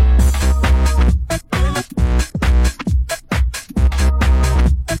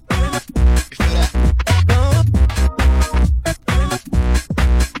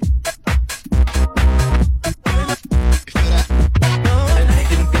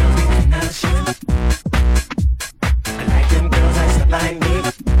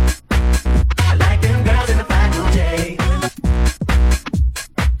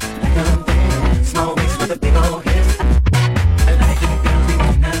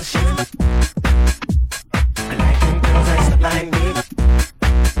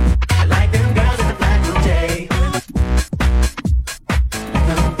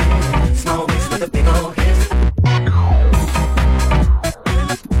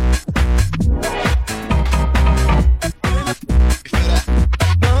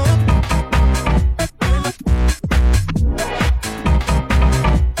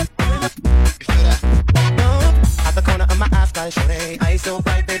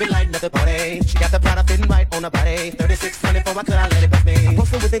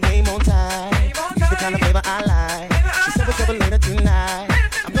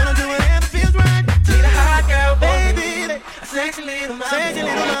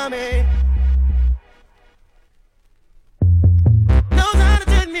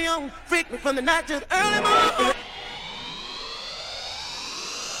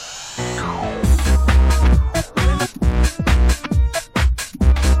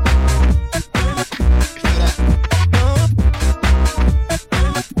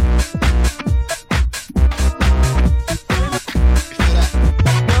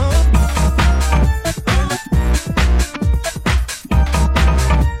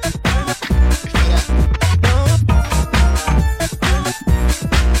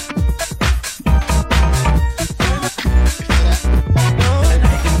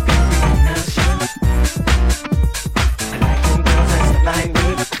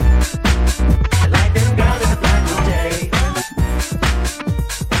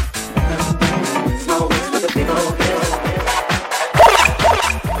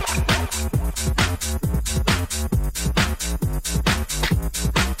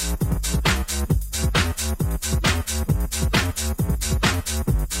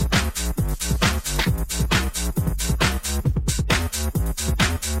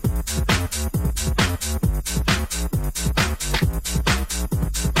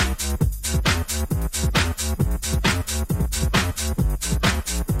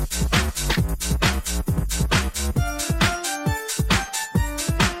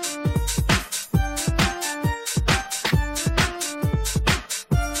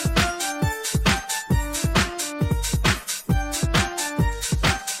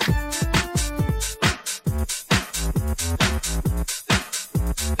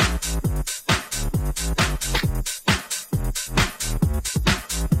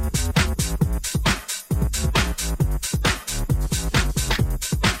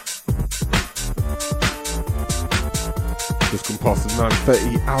 Just come past the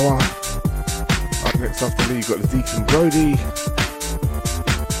 9:30 hour. Up next after me, you've got the Deacon Brody.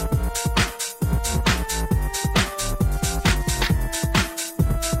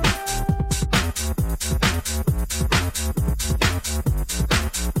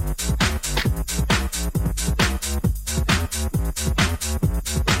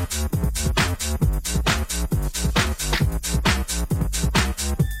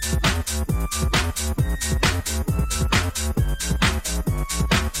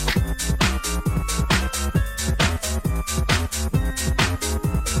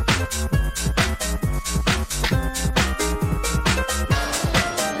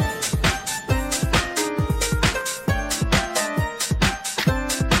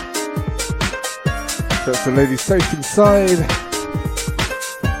 That's the lady safe inside.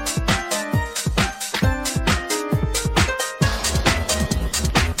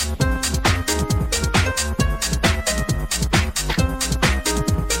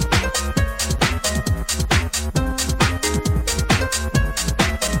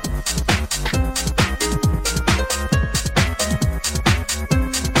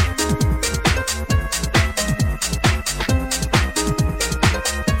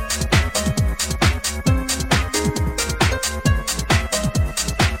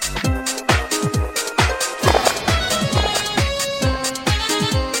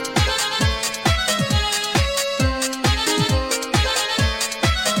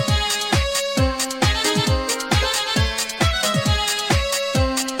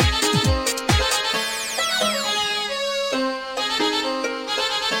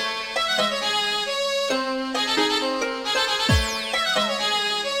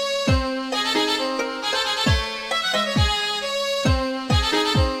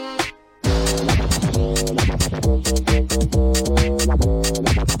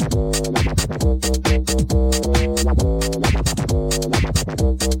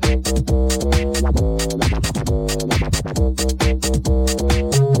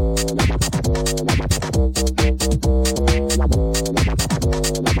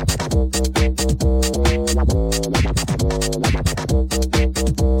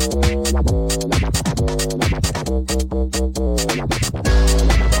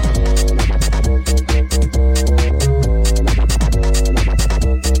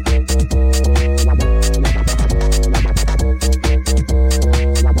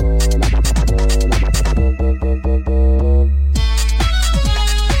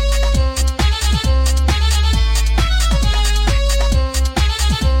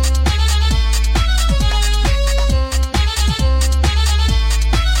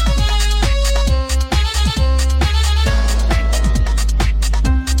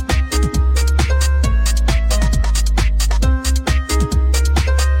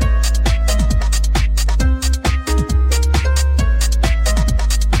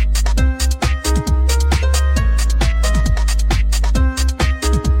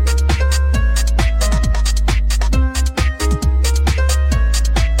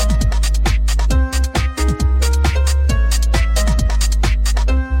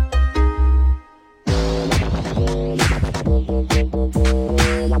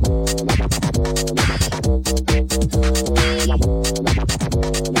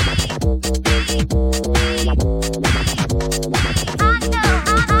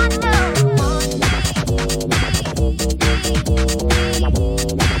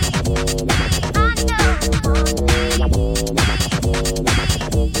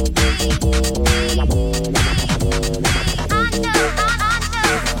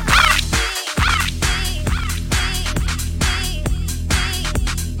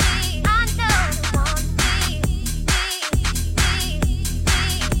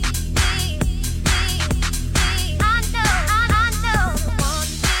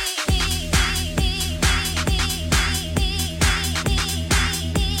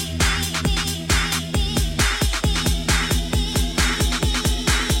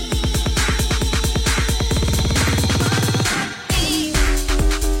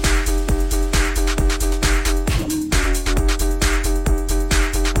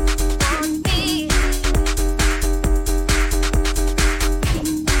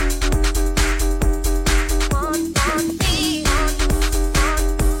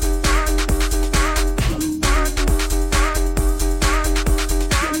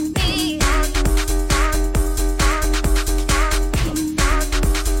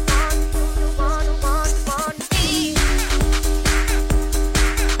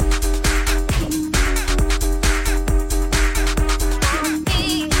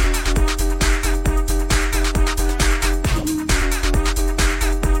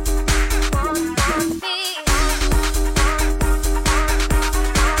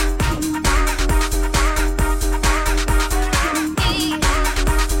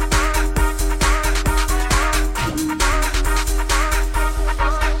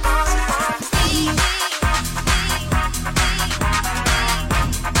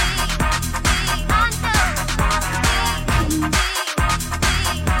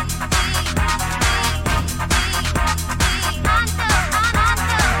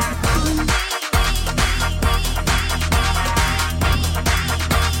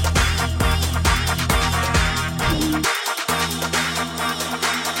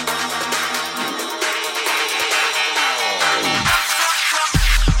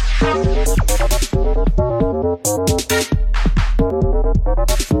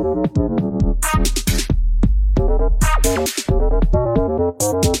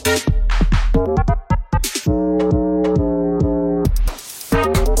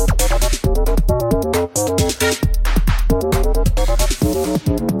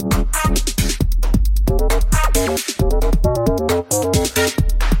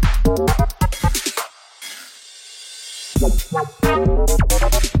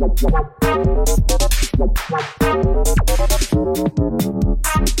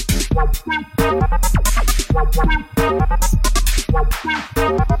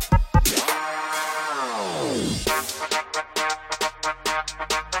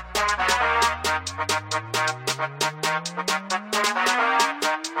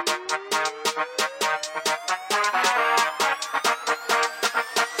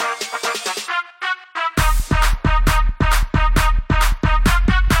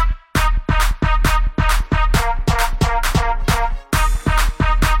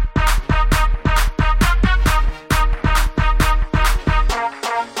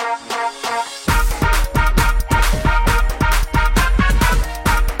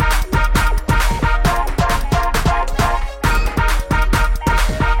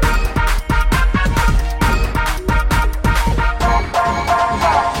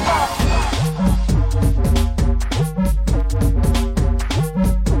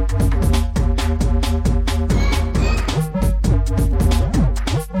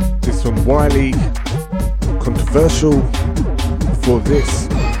 Wiley, Controversial. For this,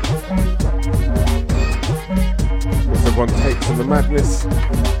 what's everyone takes on the madness?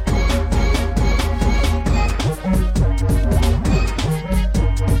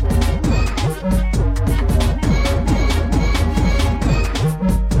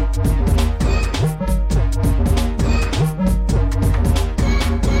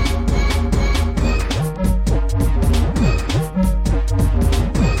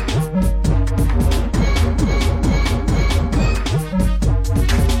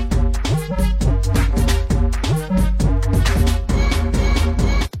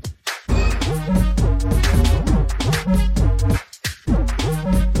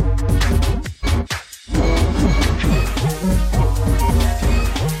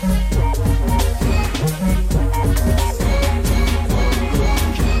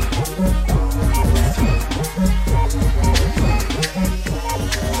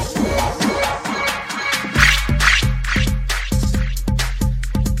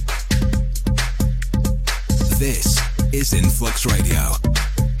 This is Influx Radio.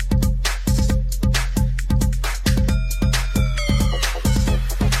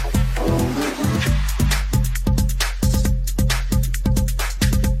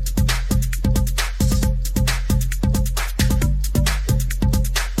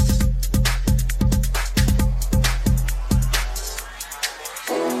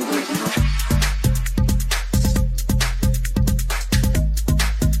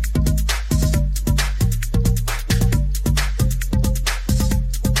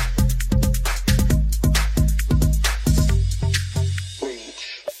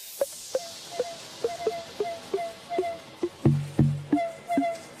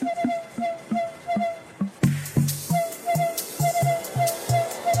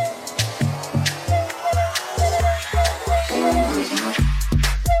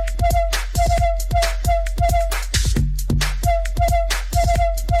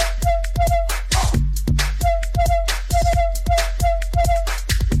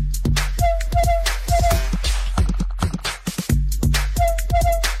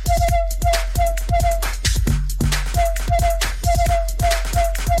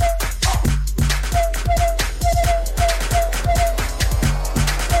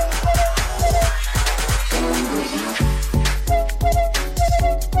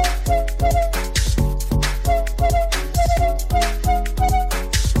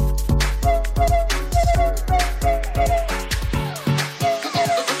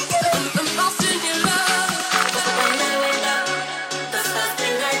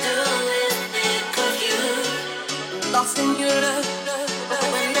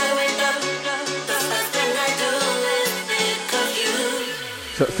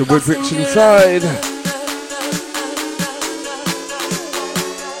 That's the Woodrich inside.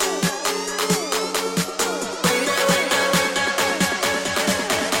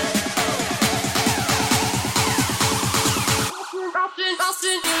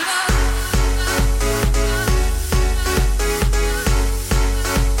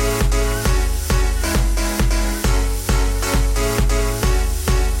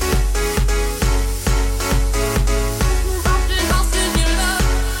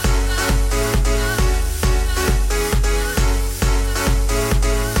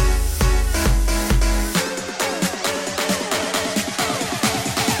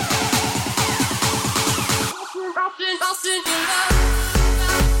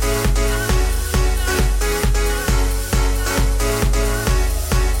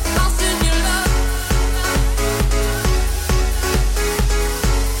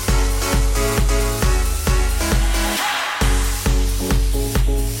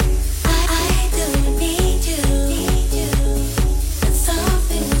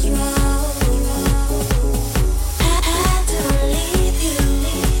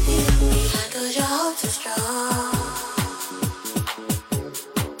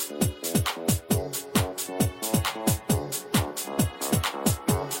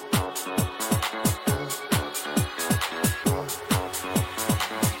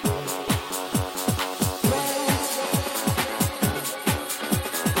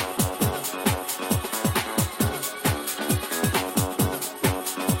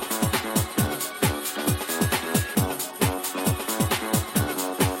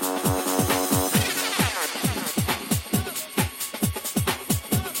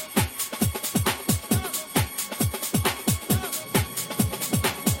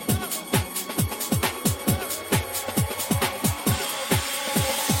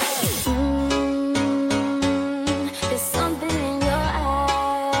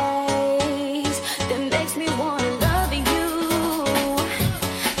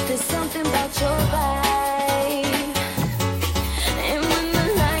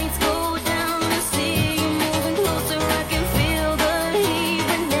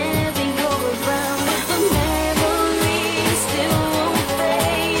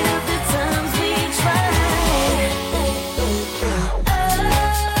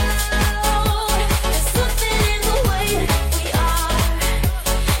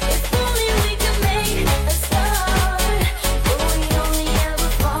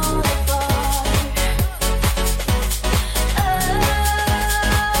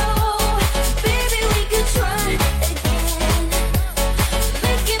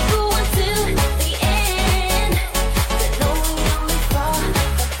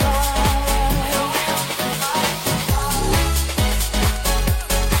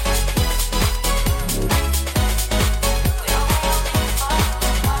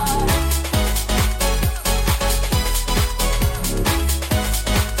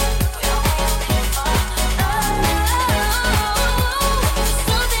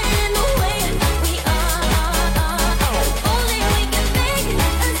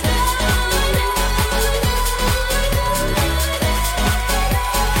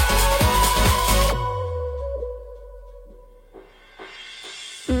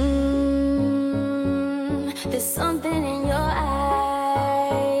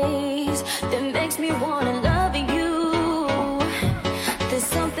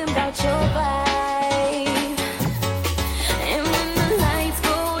 about your vibe. And when the lights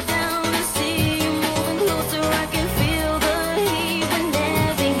go down, I see you moving closer. I can feel the heat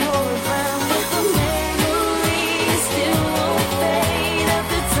whenever you're around. But the memories still won't fade of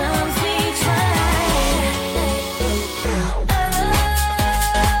the times we tried.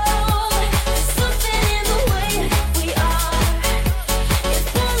 Oh, there's something in the way we are. If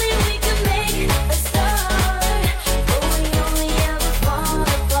only we could make a start, but we only ever fall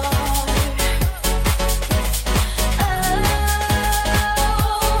apart. Oh,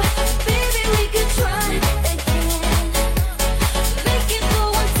 baby, we could try again. Make it go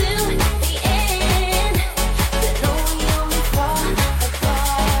until the end, but no, we only fall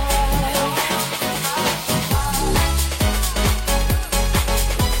apart.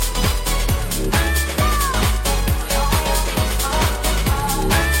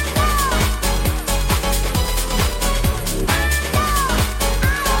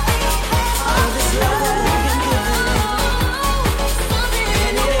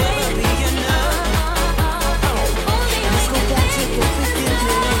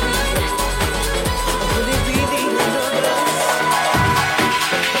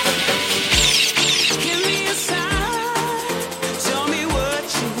 Give me a sign. Tell me what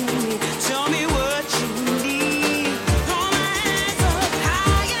you need. Tell me what you need. Throw my hands up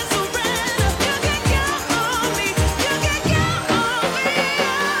high and surrender. You can count on me. You can count on me.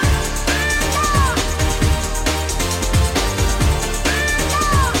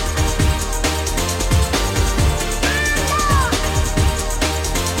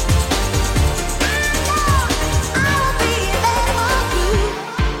 I'll be there for you.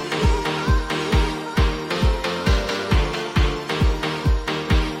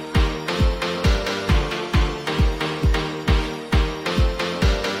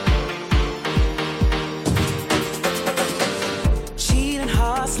 Cheating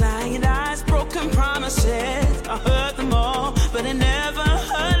hearts, lying eyes, broken promises. I heard them all, but it never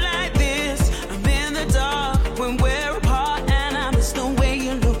hurt like this. I'm in the dark when we're apart, and I miss the way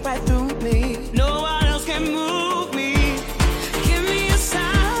you look right through me. No one else can move me. Give me a sign.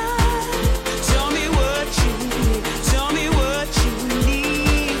 Tell me what you need. Tell me what you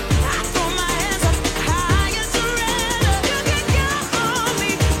need. I throw my hands up high and surrender. You can count on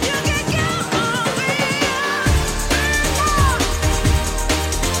me. You can count on me.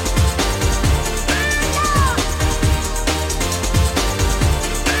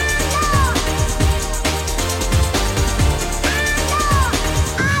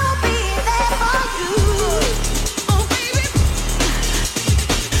 I'll be there for you. Oh baby, oh baby.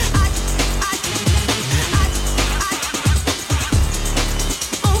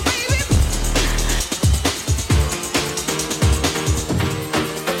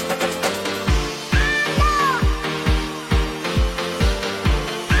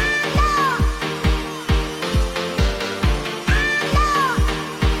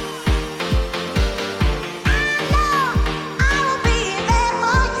 I'll be there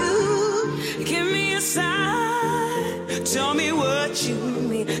for you. Give me a sign. Tell me what you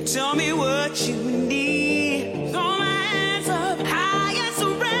need. Tell me what you need. Throw my hands up high and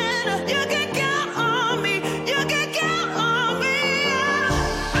surrender. You can count on me. You can count on me.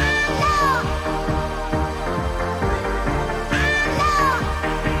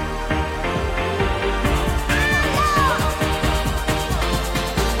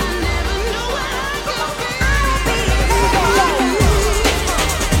 I never knew what I could be. I'll be there for you.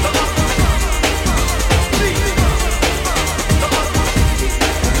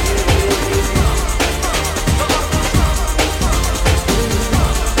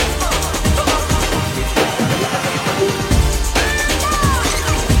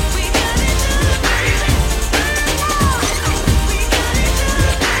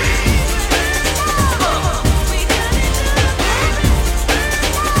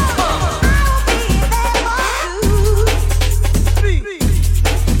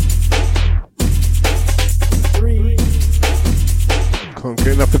 Can't get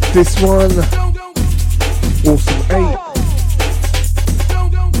enough of this one. Awesome 8.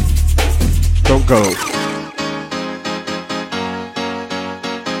 Don't go.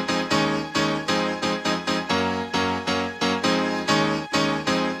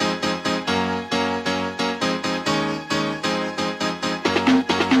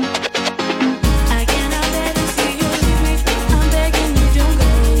 I cannot bear to see you leave me. I'm begging you, don't go.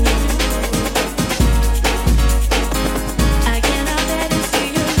 I cannot bear to see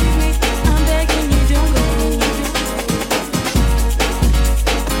you leave me. I'm begging you, don't go.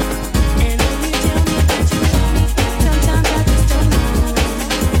 And if you tell me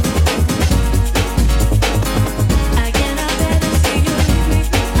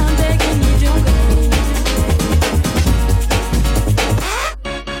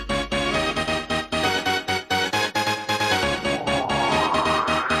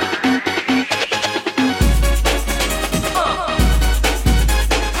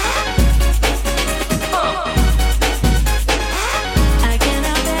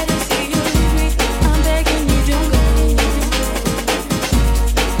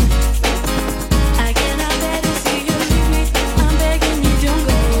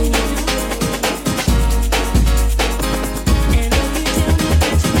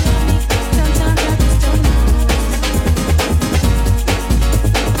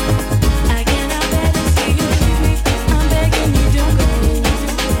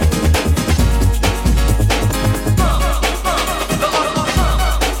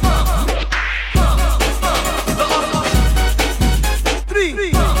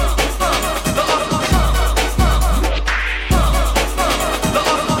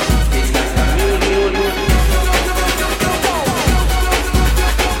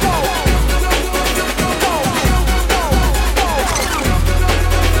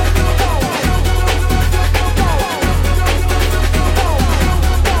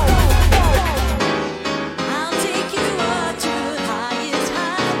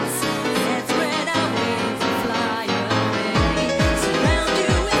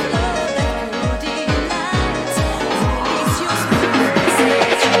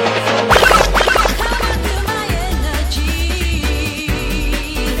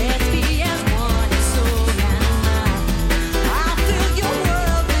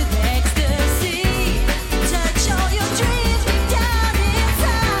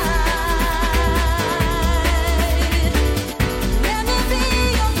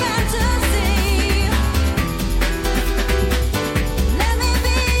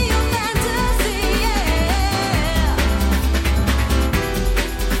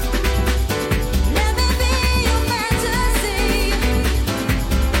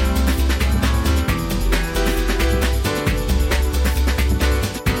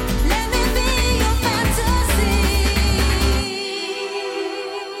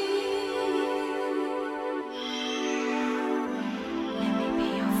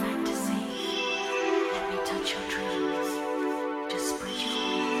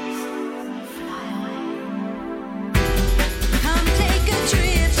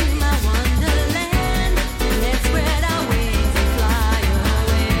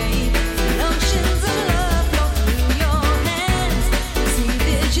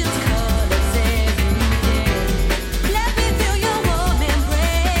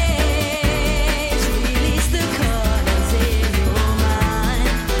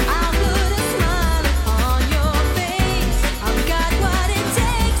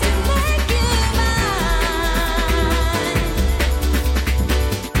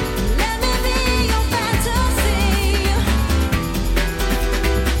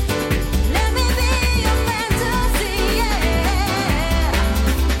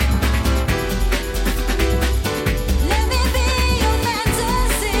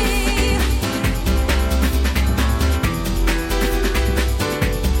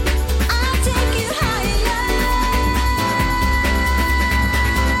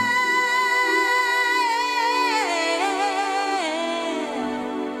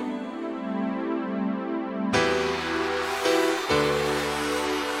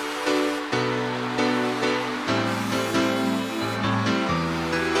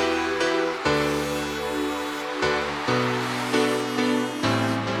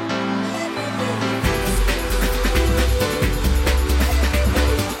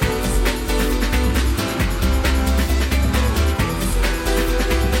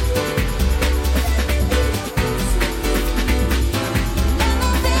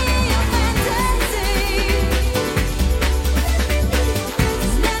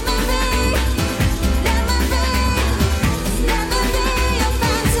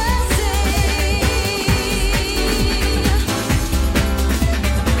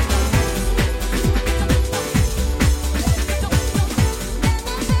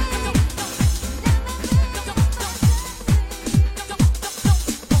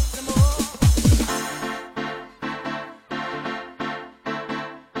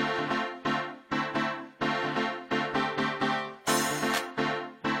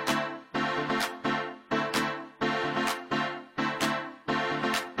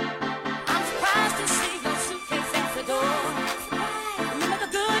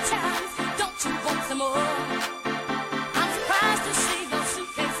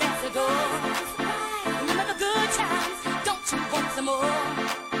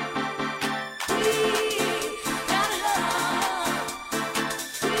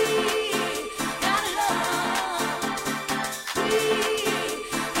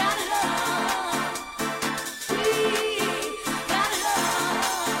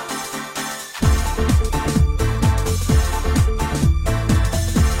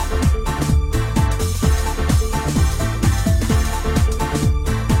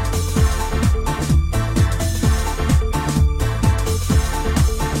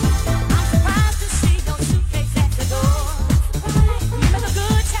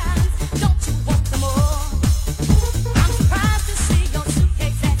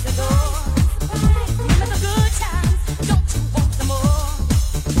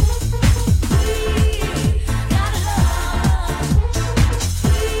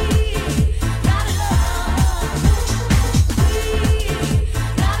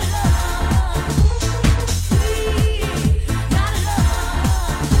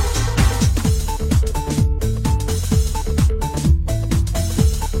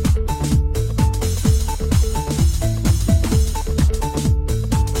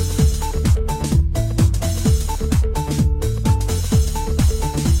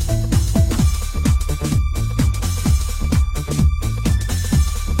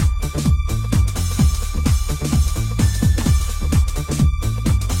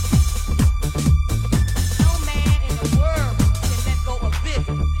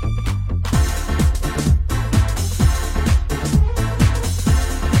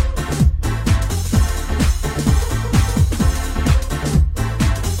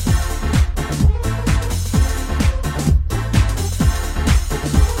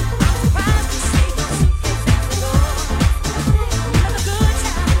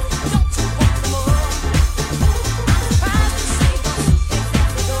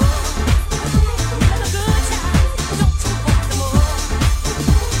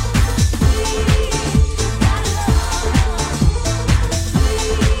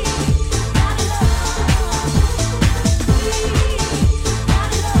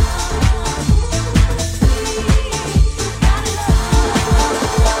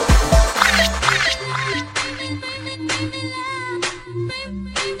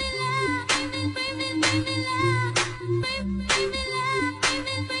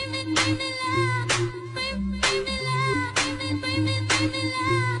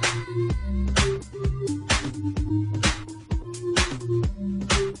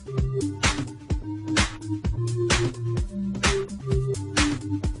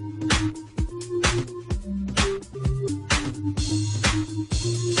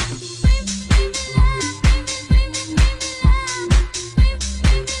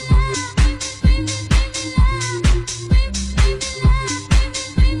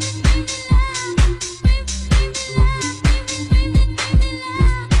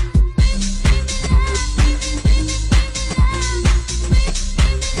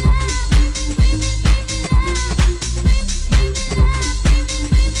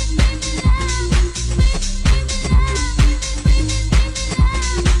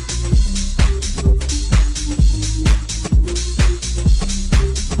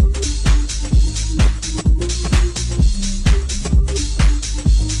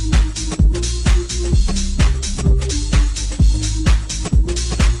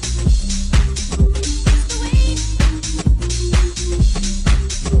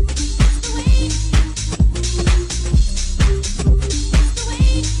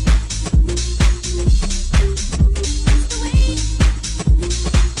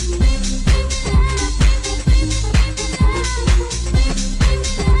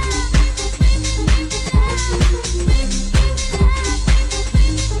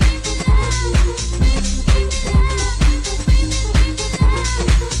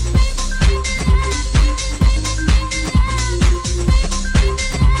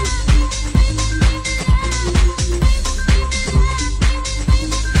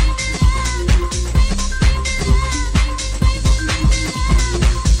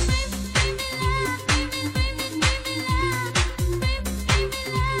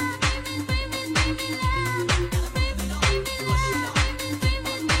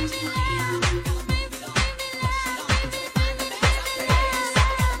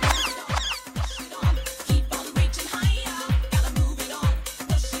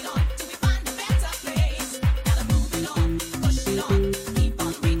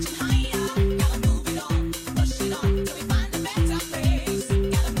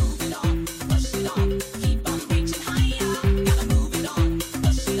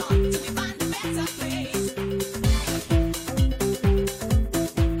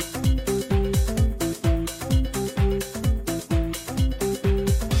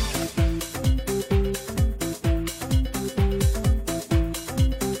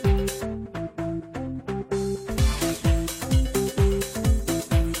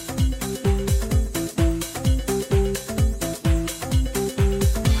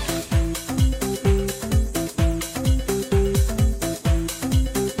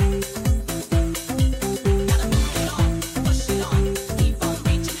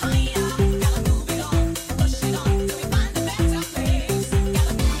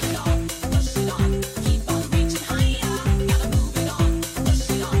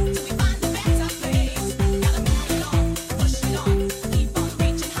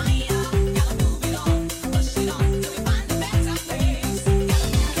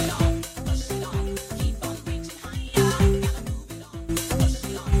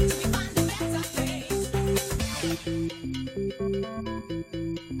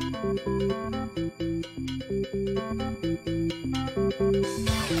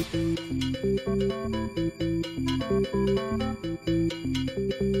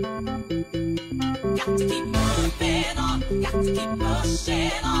Got to keep moving on, got to keep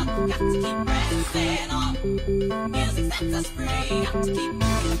pushing on, got to keep pressing on. Music sets us free. Got to keep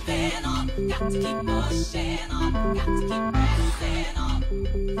moving on, got to keep pushing on, got to keep pressing on.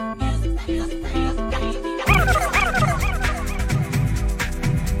 Music sets us free.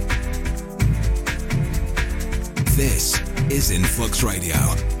 This is Influx Radio.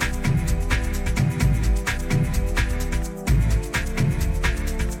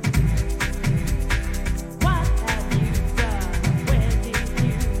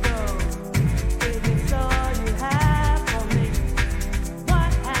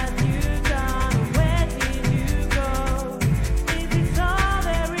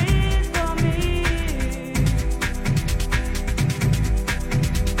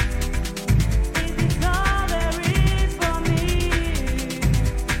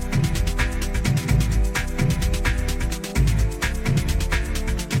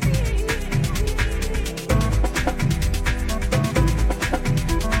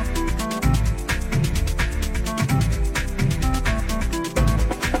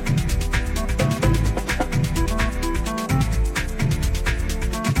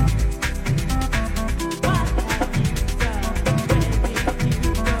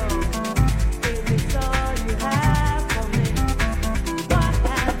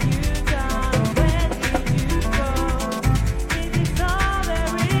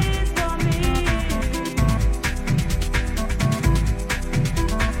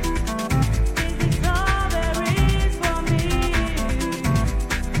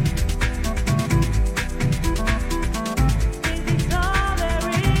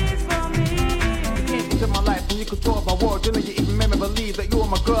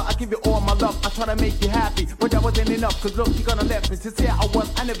 Cause look, you gonna left me. Sincere I was,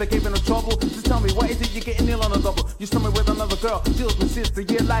 I never gave you no trouble. Just tell me, what is it you're getting ill on a double? You saw me with another girl, she was my sister.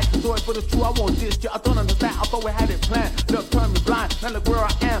 Yeah, like the story for the true, I won't diss you. I don't understand, I thought we had it planned. Look, turn me blind, now look where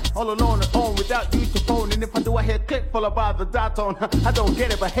I am. All alone and on, without you to phone. And if I do, I hear click, followed by the dot tone. I don't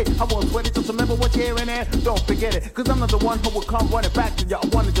get it, but hey, I won't sweat it. Just remember what you're hearing there, don't forget it. Cause I'm not the one who will come running back to you. I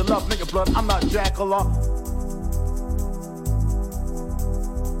wanted your love, not your blood, I'm not Jackala.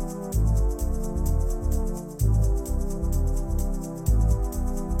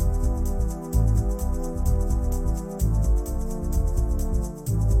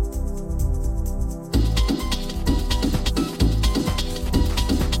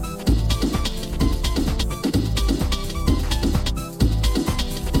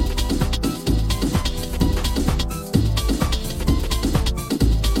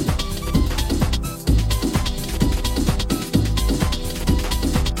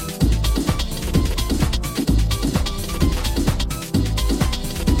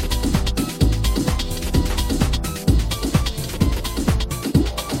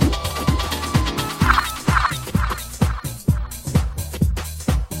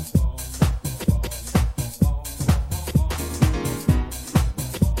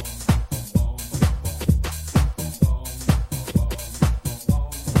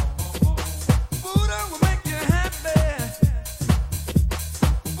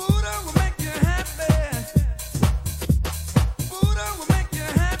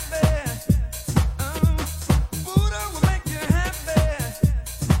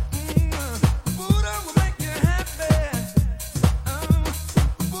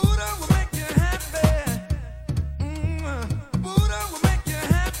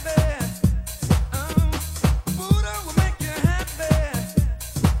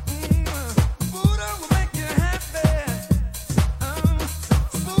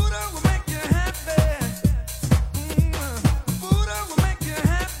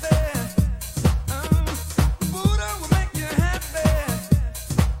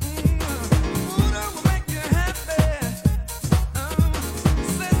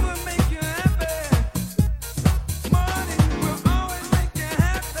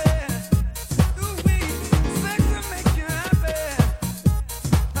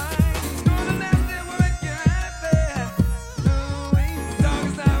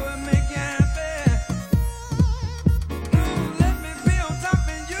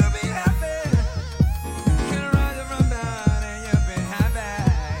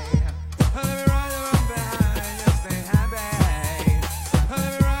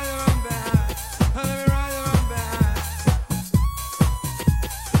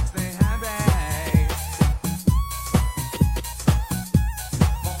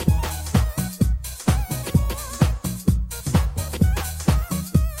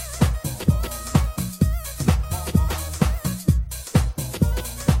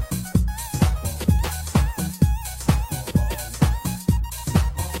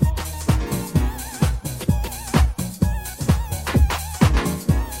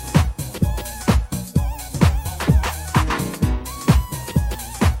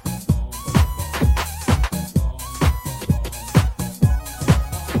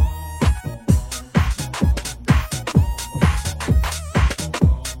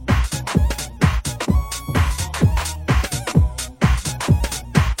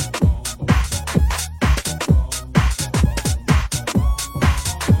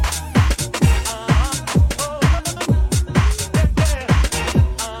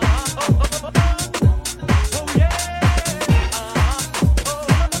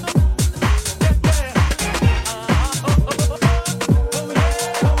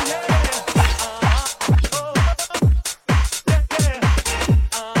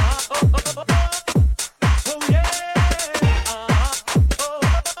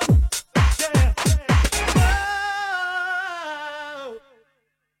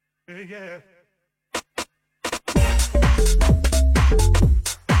 Yeah.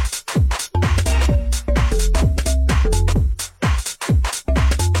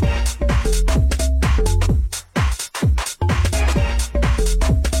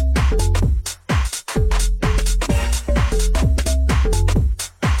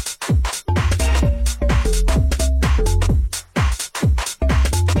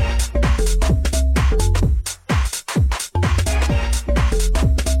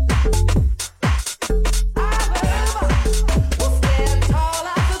 Stand tall.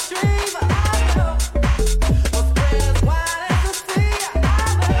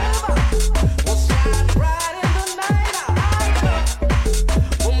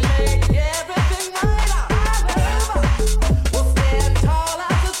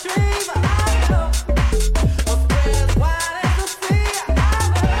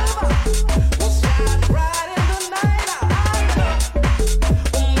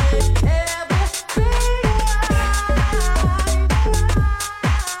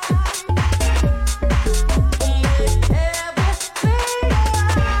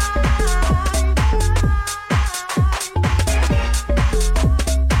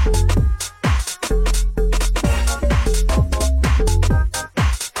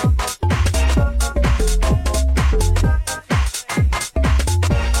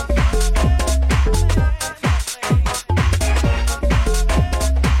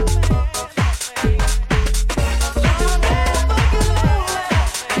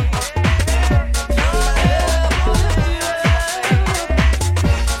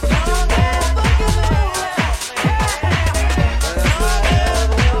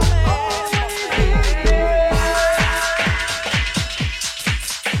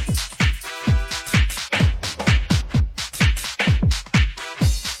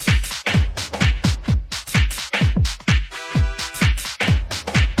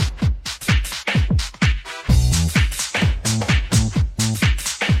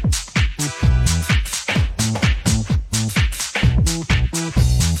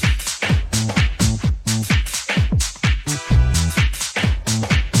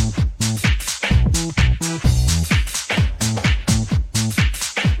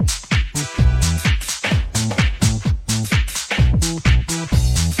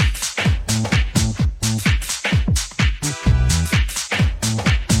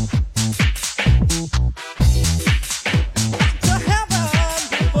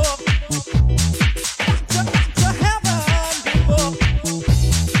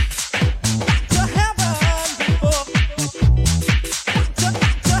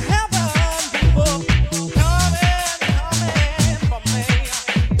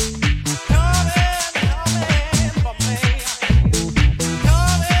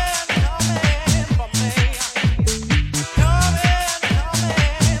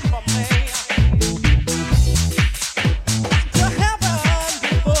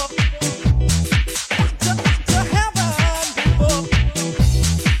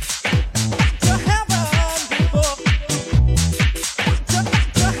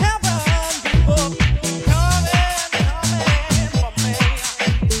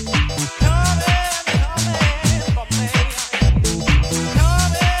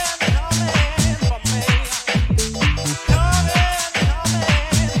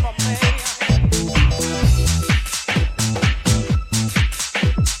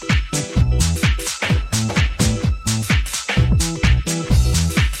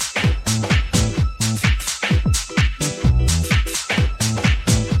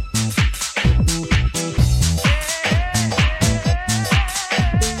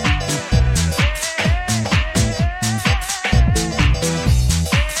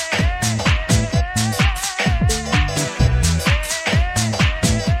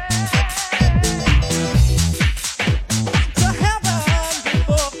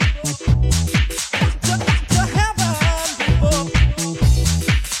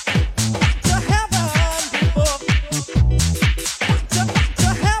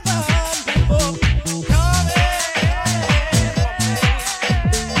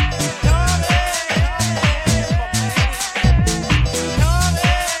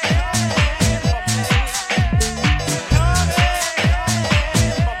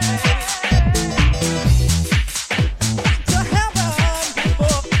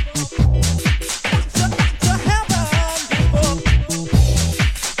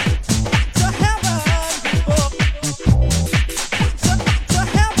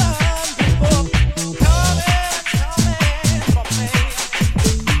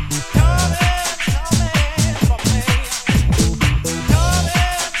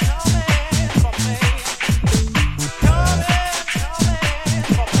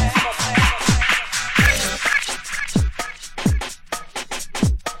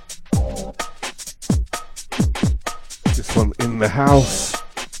 the house.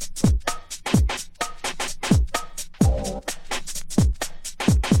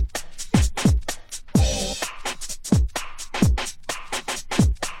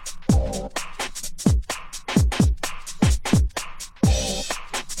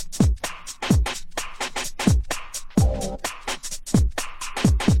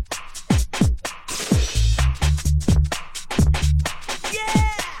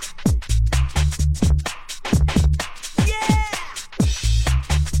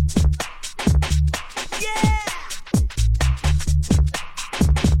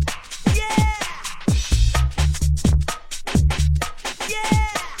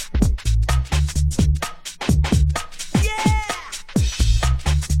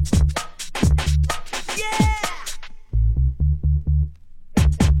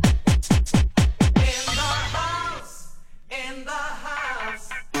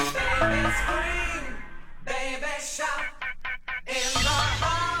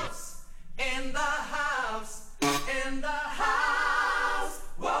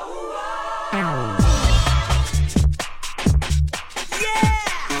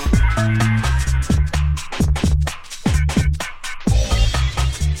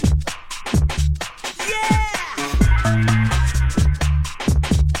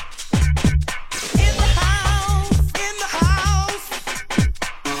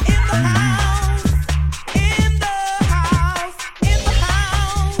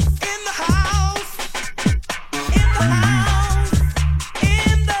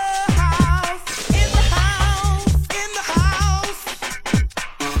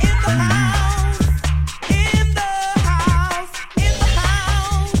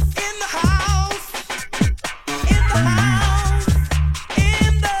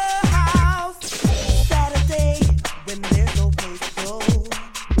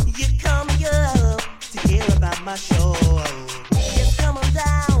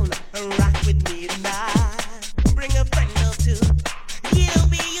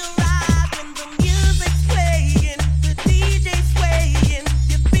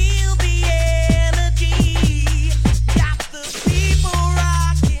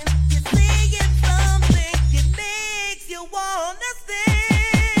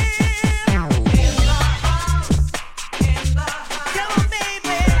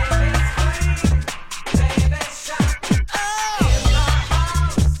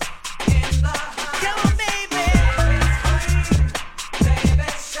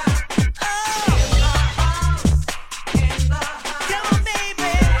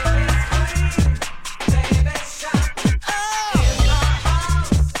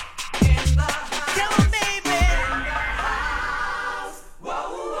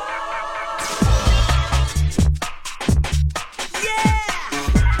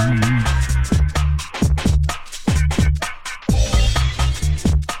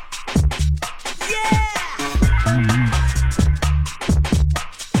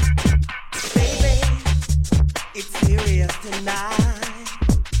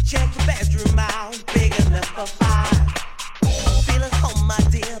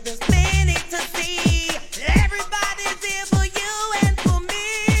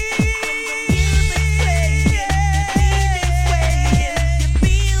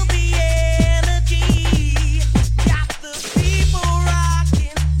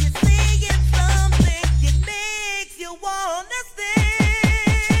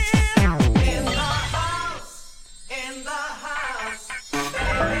 In the house.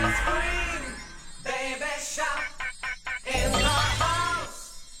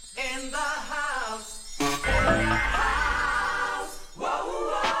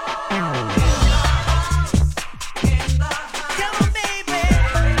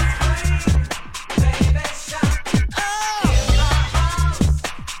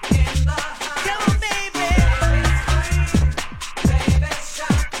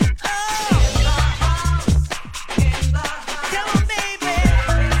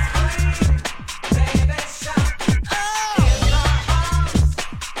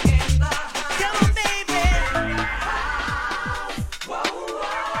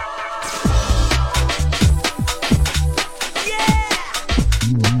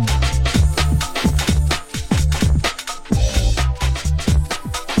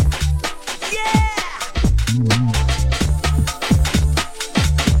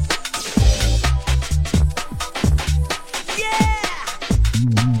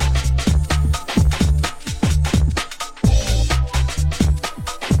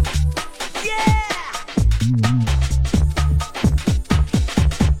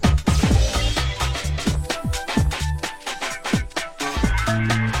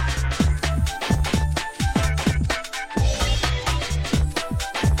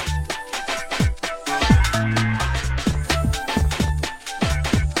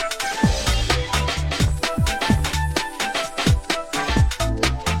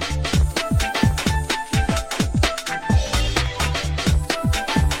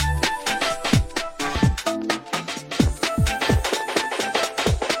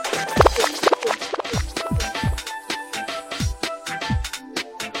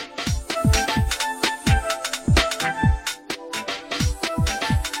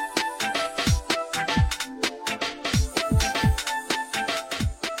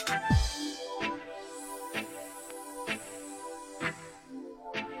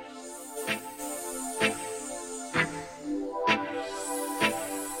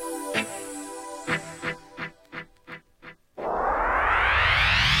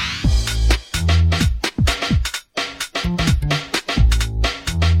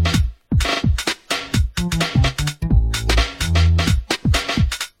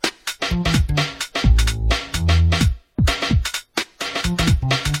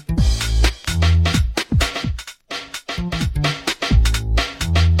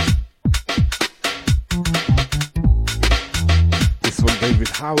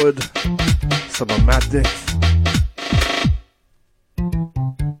 Howard, Summer Madness.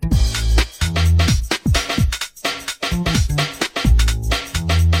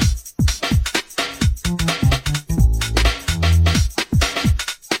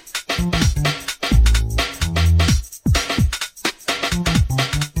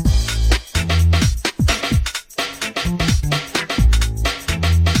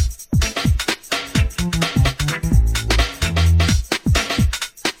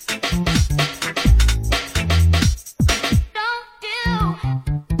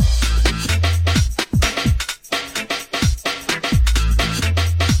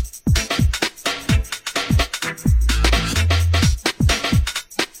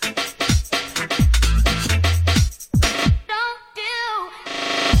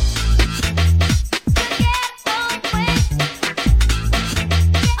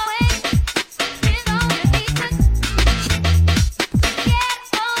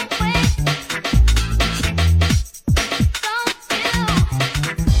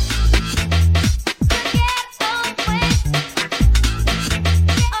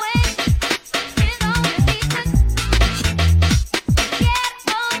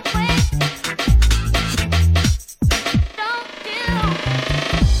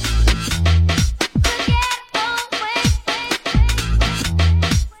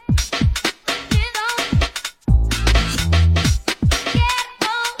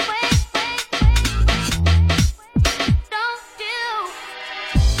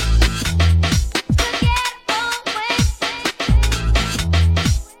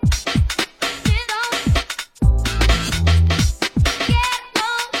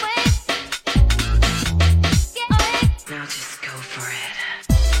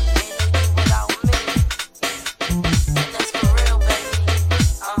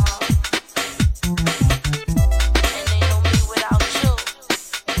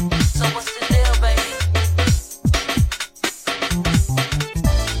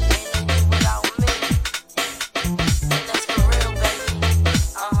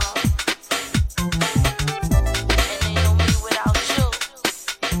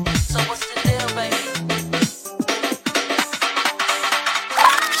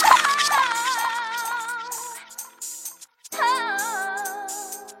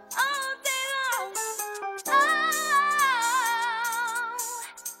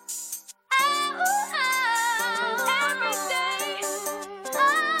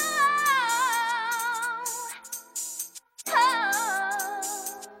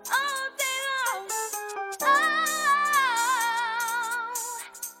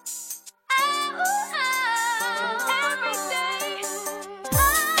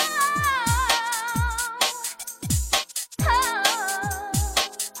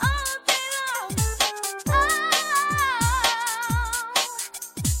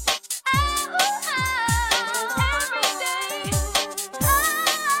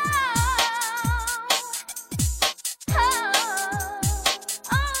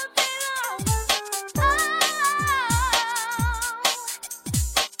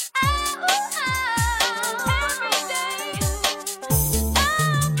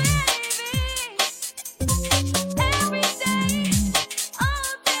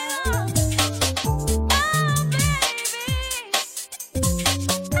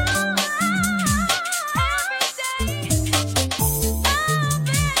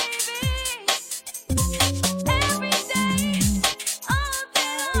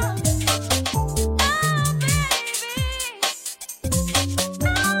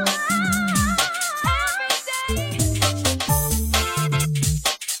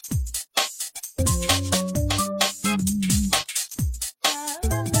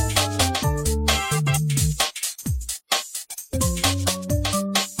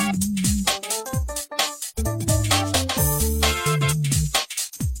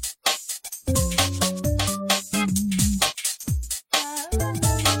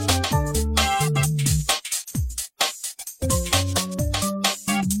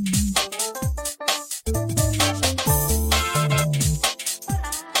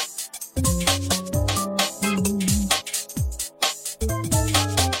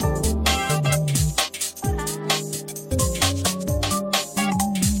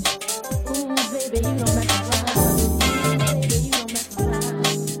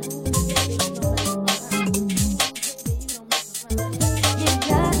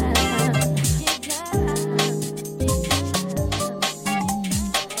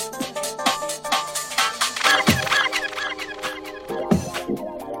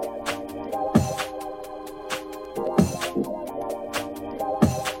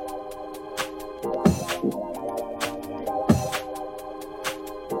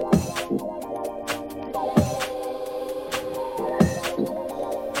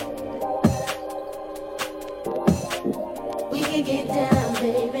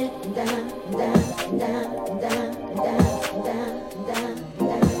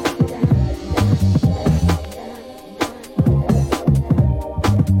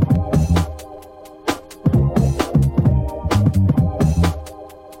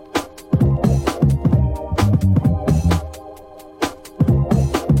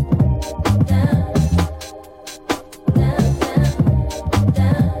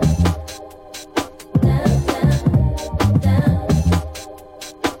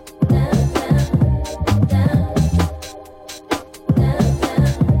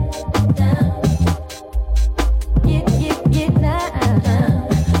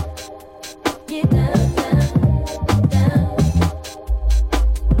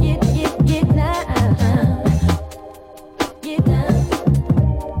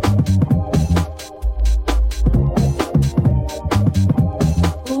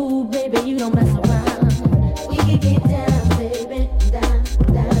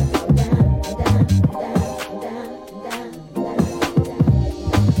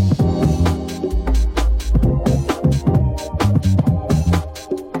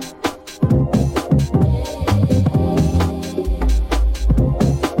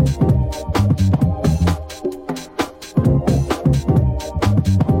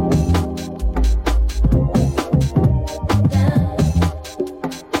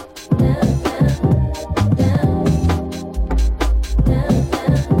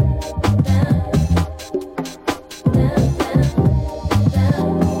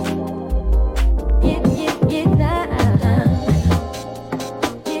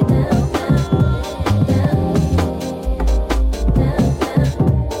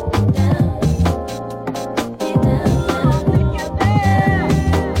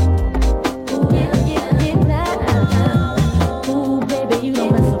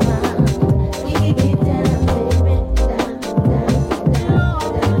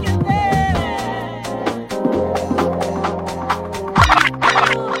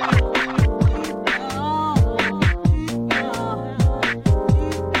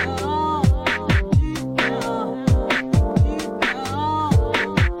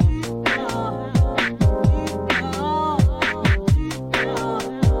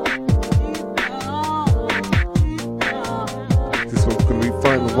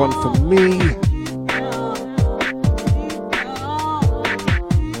 one for me.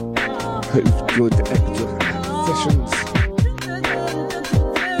 Hope you've enjoyed the extra sessions.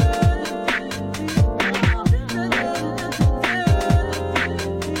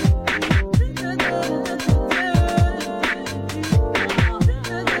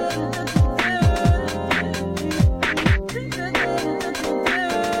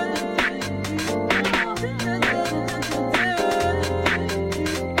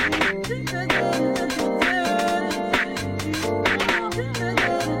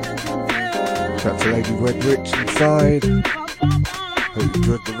 Shout to Lady Red Rich inside. Hope you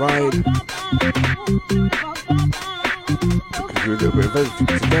enjoyed the ride. Took you a little bit of everything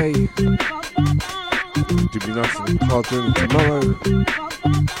today. It'll be nice and hard doing tomorrow.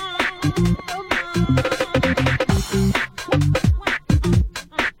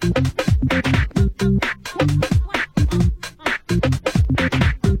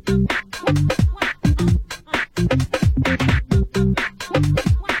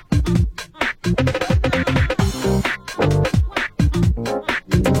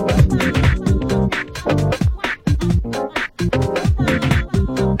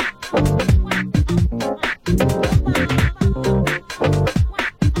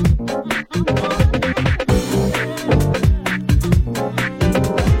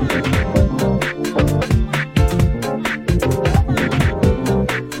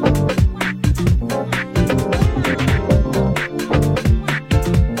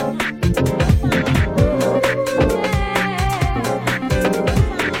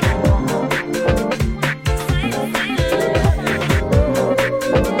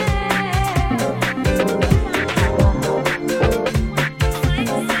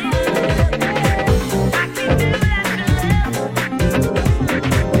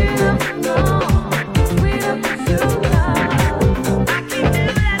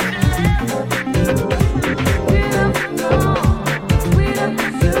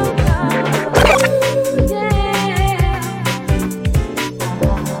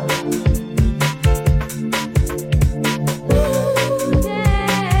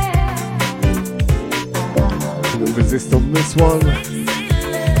 Resist on this one.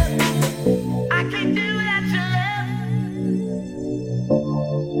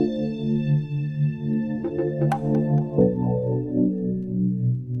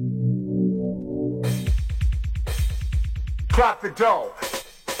 Drop the dough.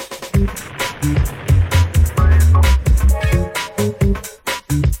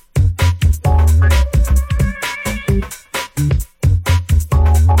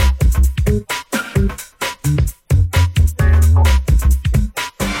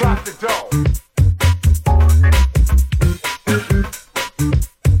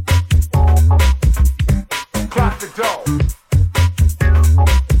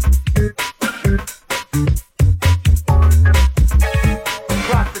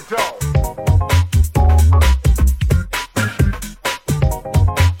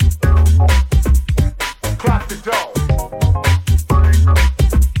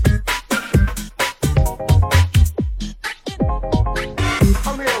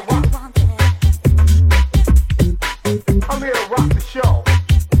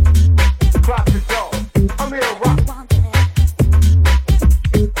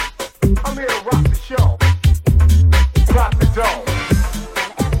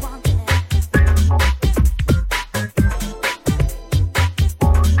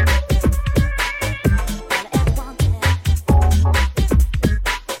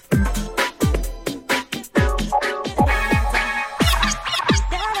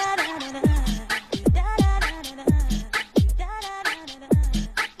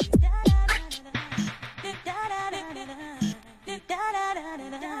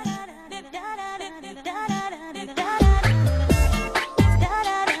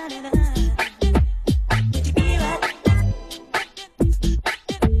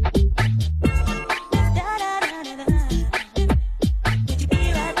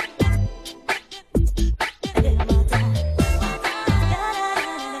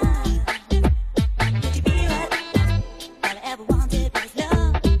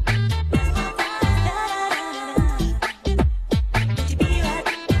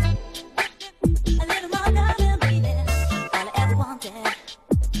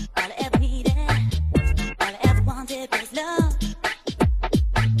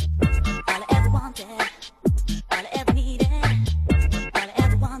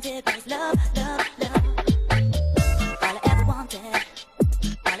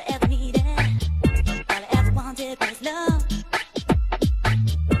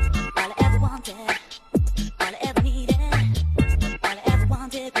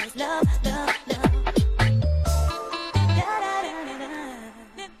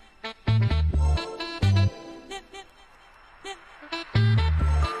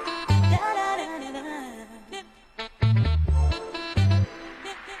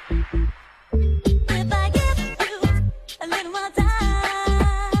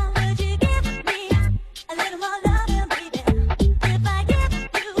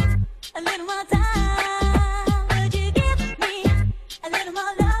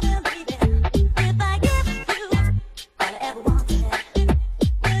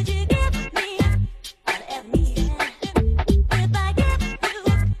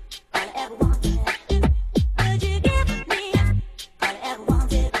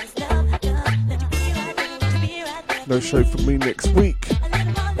 No show from me next week.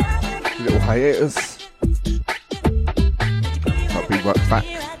 A little hiatus. I'll be right back.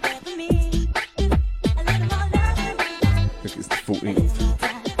 I think it's the 14th.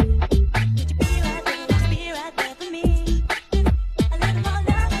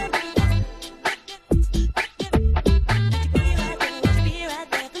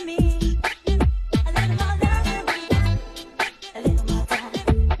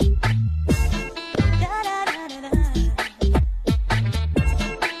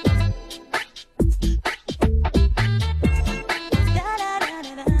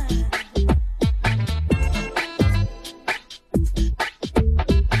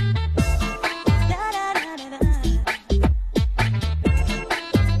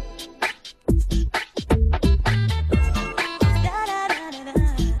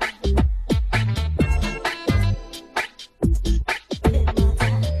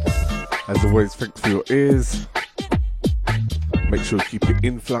 As always, thanks for your ears. Make sure you keep it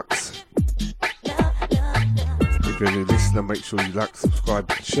in flux. If you're a new listener, make sure you like, subscribe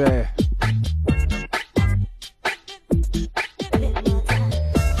and share.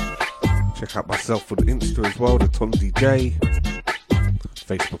 Check out myself on Insta as well, the Ton DJ.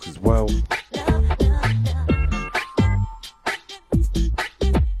 Facebook as well.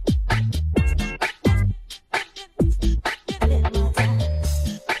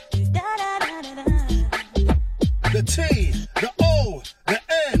 The T, the O, the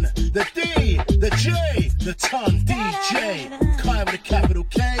N, the D, the J, the Ton DJ. Kai with a capital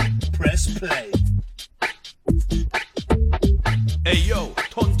K, press play. Hey yo,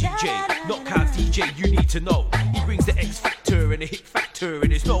 Ton DJ, knockout DJ, you need to know. He brings the X factor and the hit factor,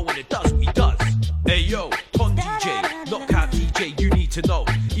 and it's no one that does what he does. Hey yo, Ton DJ, knockout DJ, you need to know.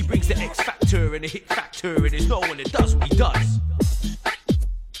 He brings the X factor and the hit factor, and it's no one that does what he does.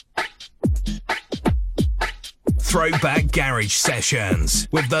 Throwback Garage Sessions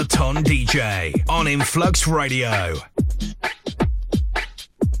with the Ton DJ on Influx Radio.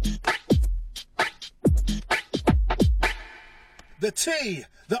 The T,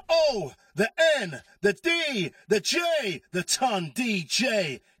 the O, the N, the D, the J, the Ton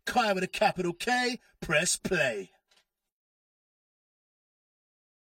DJ. Kai with a capital K, press play.